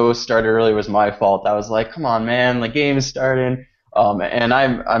this show started early was my fault. I was like, come on, man, the game is starting. And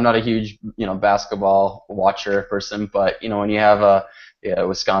I'm not a huge basketball watcher person, but when you have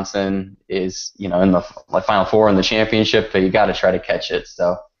Wisconsin is in the like Final Four in the championship, but you got to try to catch it.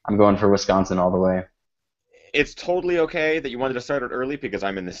 So I'm going for Wisconsin all the way. It's totally okay that you wanted to start it early because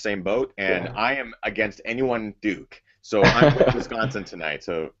I'm in the same boat and Yeah. I am against anyone Duke. So I'm with Wisconsin tonight.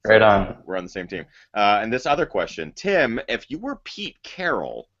 So Right so on. we're on the same team. And this other question, Tim, if you were Pete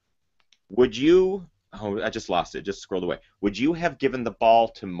Carroll, would you? Oh, I just lost it. Just scrolled away. Would you have given the ball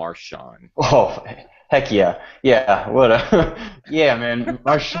to Marshawn? Oh, heck yeah. Yeah, what a yeah, man.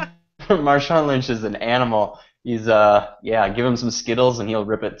 Marshawn Lynch is an animal. He's yeah, give him some Skittles and he'll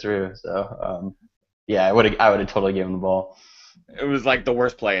rip it through. So, yeah, I would have totally given the ball. It was like the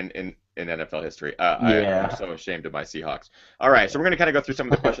worst play in NFL history. I'm Yeah. so ashamed of my Seahawks. All right, so we're going to kind of go through some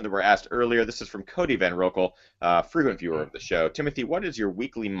of the questions that were asked earlier. This is from Cody Van Rokel, frequent viewer of the show. Timothy, what does your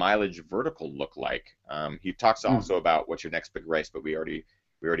weekly mileage vertical look like? He talks also about what's your next big race, but we already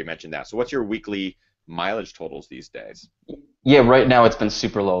mentioned that. So what's your weekly mileage totals these days? Yeah, right now it's been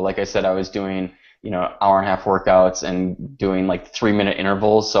super low. Like I said, I was doing, hour and a half workouts and doing like 3 minute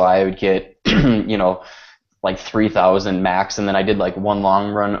intervals. So I would get, like 3,000 max, and then I did like one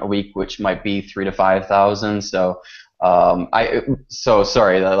long run a week, which might be 3 to 5,000. So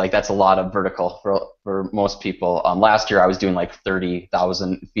sorry, like that's a lot of vertical for most people. Last year I was doing like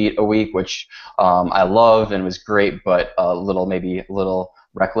 30,000 feet a week, which I love and was great, but maybe a little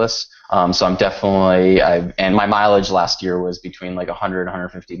reckless. So I'm definitely and my mileage last year was between like 100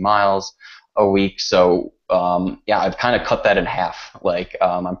 150 miles a week. So yeah, I've kind of cut that in half. Like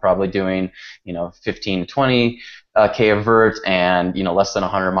I'm probably doing 15 to 20 K of vert and less than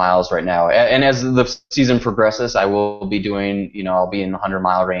 100 miles right now. And as the season progresses, I will be doing I'll be in the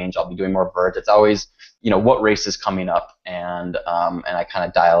 100-mile range. I'll be doing more vert. It's always what race is coming up, and I kind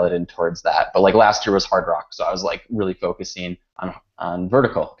of dial it in towards that. But like last year was hard rock, so I was like really focusing on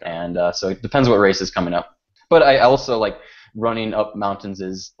vertical, Okay. and so it depends what race is coming up. But I also like running up mountains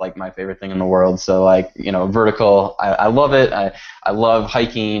is like my favorite thing in the world. So like vertical, I love it. I love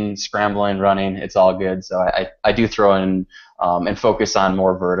hiking, scrambling, running. It's all good. So I do throw in and focus on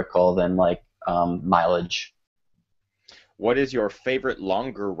more vertical than like mileage. What is your favorite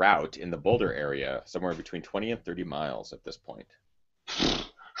longer route in the Boulder area? Somewhere between 20 and 30 miles at this point.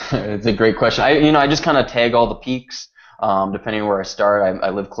 It's a great question. I just kind of tag all the peaks. Depending on where I start, I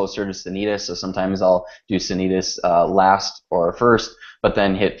live closer to Sanitas, so sometimes I'll do Sanitas last or first, but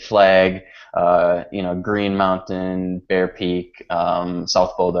then hit Flag, Green Mountain, Bear Peak,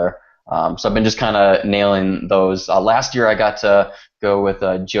 South Boulder. So I've been just kind of nailing those. Last year I got to go with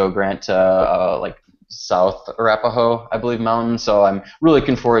Joe Grant to like South Arapahoe, I believe, mountain. So I'm really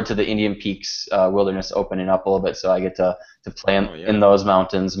looking forward to the Indian Peaks wilderness opening up a little bit, so I get to play Oh in yeah. those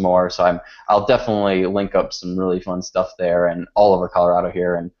mountains more. So I'll definitely link up some really fun stuff there and all over Colorado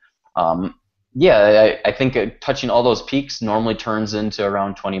here. And yeah, I think touching all those peaks normally turns into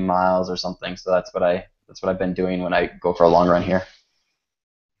around 20 miles or something. So that's what I've been doing when I go for a long run here.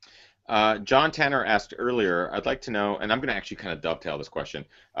 John Tanner asked earlier, I'd like to know, and I'm going to actually kind of dovetail this question.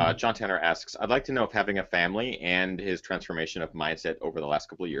 John Tanner asks, I'd like to know if having a family and his transformation of mindset over the last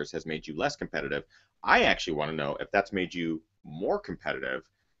couple of years has made you less competitive. I actually want to know if that's made you more competitive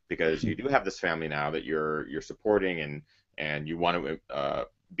because you do have this family now that you're supporting and you want to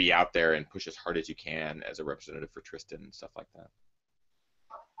be out there and push as hard as you can as a representative for Tristan and stuff like that.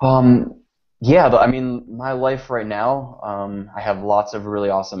 Um, yeah, I mean, my life right now, I have lots of really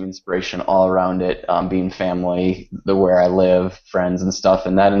awesome inspiration all around it, being family, the where I live, friends and stuff,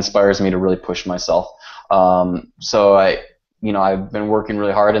 and that inspires me to really push myself. So I've been working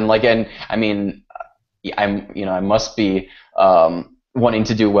really hard, and I mean, I must be wanting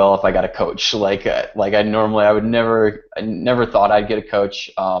to do well if I got a coach. Like I never thought I'd get a coach.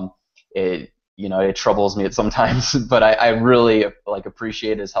 It troubles me at sometimes, but I really like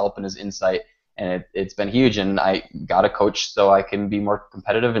appreciate his help and his insight, and it's been huge. And I got a coach so I can be more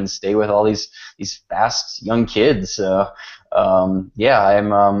competitive and stay with all these fast young kids. So yeah,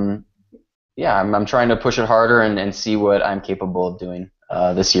 I'm trying to push it harder and see what I'm capable of doing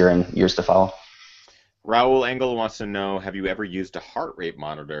this year and years to follow. Raul Engel wants to know, have you ever used a heart rate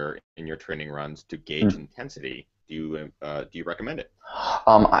monitor in your training runs to gauge intensity? Do you recommend it?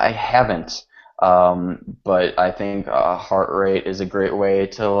 I haven't, but I think heart rate is a great way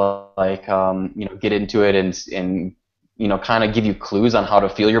to like get into it and kind of give you clues on how to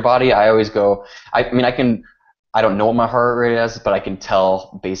feel your body. I always go. I mean, I don't know what my heart rate is, but I can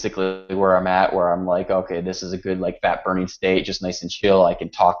tell basically where I'm at, where I'm like, okay, this is a good like fat burning state, just nice and chill. I can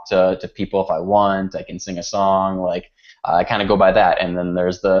talk to people if I want. I can sing a song. Like I kind of go by that. And then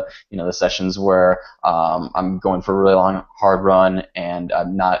there's the sessions where I'm going for a really long hard run and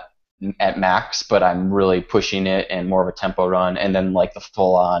I'm not at max, but I'm really pushing it and more of a tempo run. And then like the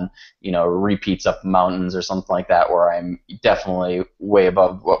full on, repeats up mountains or something like that, where I'm definitely way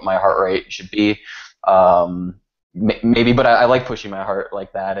above what my heart rate should be. Maybe, but I like pushing my heart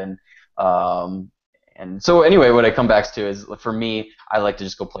like that, um, and so anyway, what I come back to is for me, I like to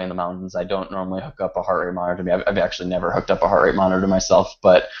just go play in the mountains. I don't normally hook up a heart rate monitor to me. I've actually never hooked up a heart rate monitor to myself,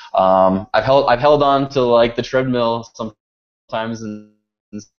 but I've held on to like the treadmill sometimes, and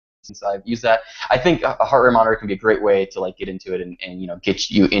since I've used that, I think a heart rate monitor can be a great way to like get into it and get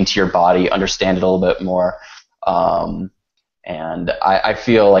you into your body, understand it a little bit more. Um, and I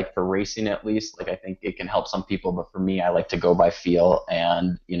feel like for racing at least, like I think it can help some people, but for me, I like to go by feel,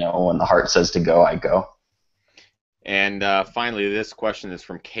 and when the heart says to go, I go. And finally, this question is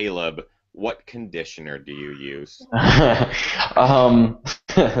from Caleb. What conditioner do you use?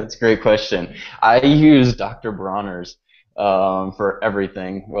 That's a great question. I use Dr. Bronner's for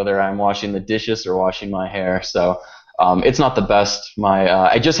everything, whether I'm washing the dishes or washing my hair. So it's not the best.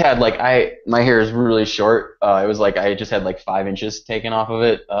 I just had like my hair is really short. It was like I just had like 5 inches taken off of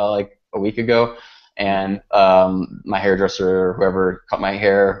it like a week ago, Hmm. and my hairdresser, whoever cut my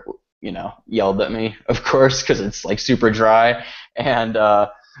hair, yelled at me, of course, because it's like super dry, and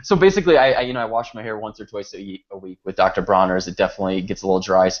so basically, I wash my hair once or twice a week with Dr. Bronner's. It definitely gets a little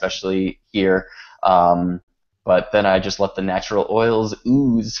dry, especially here. Um, but then I just let the natural oils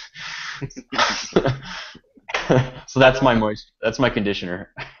ooze. So I that's love my moist. That's my conditioner.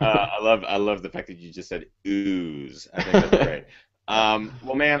 I love the fact that you just said ooze. I think that's great.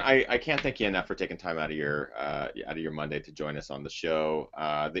 Well, man, I can't thank you enough for taking time out of your Monday to join us on the show.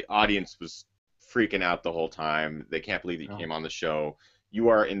 The audience was freaking out the whole time. They can't believe that you Oh. came on the show. You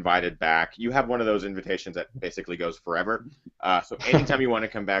are invited back. You have one of those invitations that basically goes forever. So anytime you want to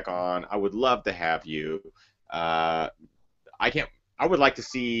come back on, I would love to have you. Uh, I can't. I would like to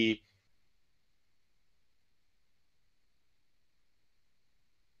see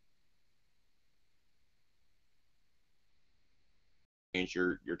change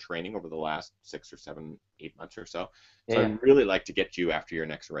your training over the last 6 or 7, 8 months or so. Yeah, So yeah, I'd really like to get you after your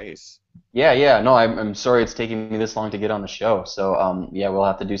next race. yeah, yeah. No, I'm sorry it's taking me this long to get on the show. So yeah, we'll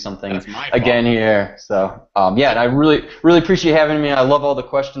have to do something That's my again fault. here. So yeah, and I really really appreciate having me. I love all the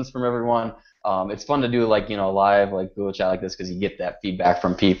questions from everyone. It's fun to do like live like Google chat like this because you get that feedback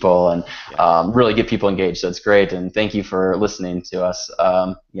from people and Yeah. really get people engaged. So it's great, and thank you for listening to us.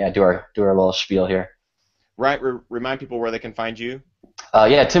 Yeah, do our little spiel here. Right. Remind people where they can find you.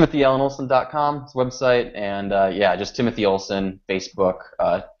 Yeah, TimothyAllenOlson.com is the website, and yeah, just Timothy Olson, Facebook,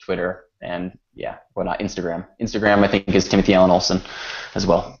 Twitter, and yeah, whatnot, Instagram. Instagram, I think, is Timothy Allen Olson as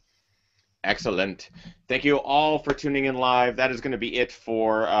well. Excellent. Thank you all for tuning in live. That is going to be it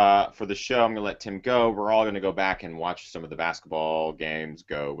for the show. I'm going to let Tim go. We're all going to go back and watch some of the basketball games.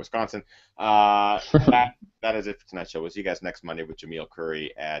 Go Wisconsin. That is it for tonight's show. We'll see you guys next Monday with Jameel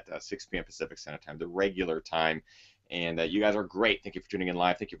Curry at 6 p.m. Pacific Standard Time, the regular time. And you guys are great. Thank you for tuning in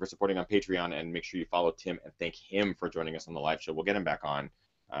live. Thank you for supporting on Patreon. And make sure you follow Tim and thank him for joining us on the live show. We'll get him back on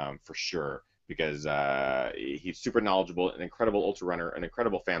for sure because he's super knowledgeable, an incredible ultra runner, an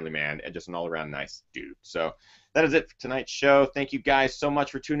incredible family man, and just an all around nice dude. So that is it for tonight's show. Thank you guys so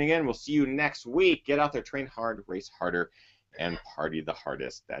much for tuning in. We'll see you next week. Get out there, train hard, race harder, and party the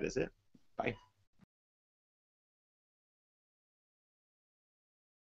hardest. That is it. Bye.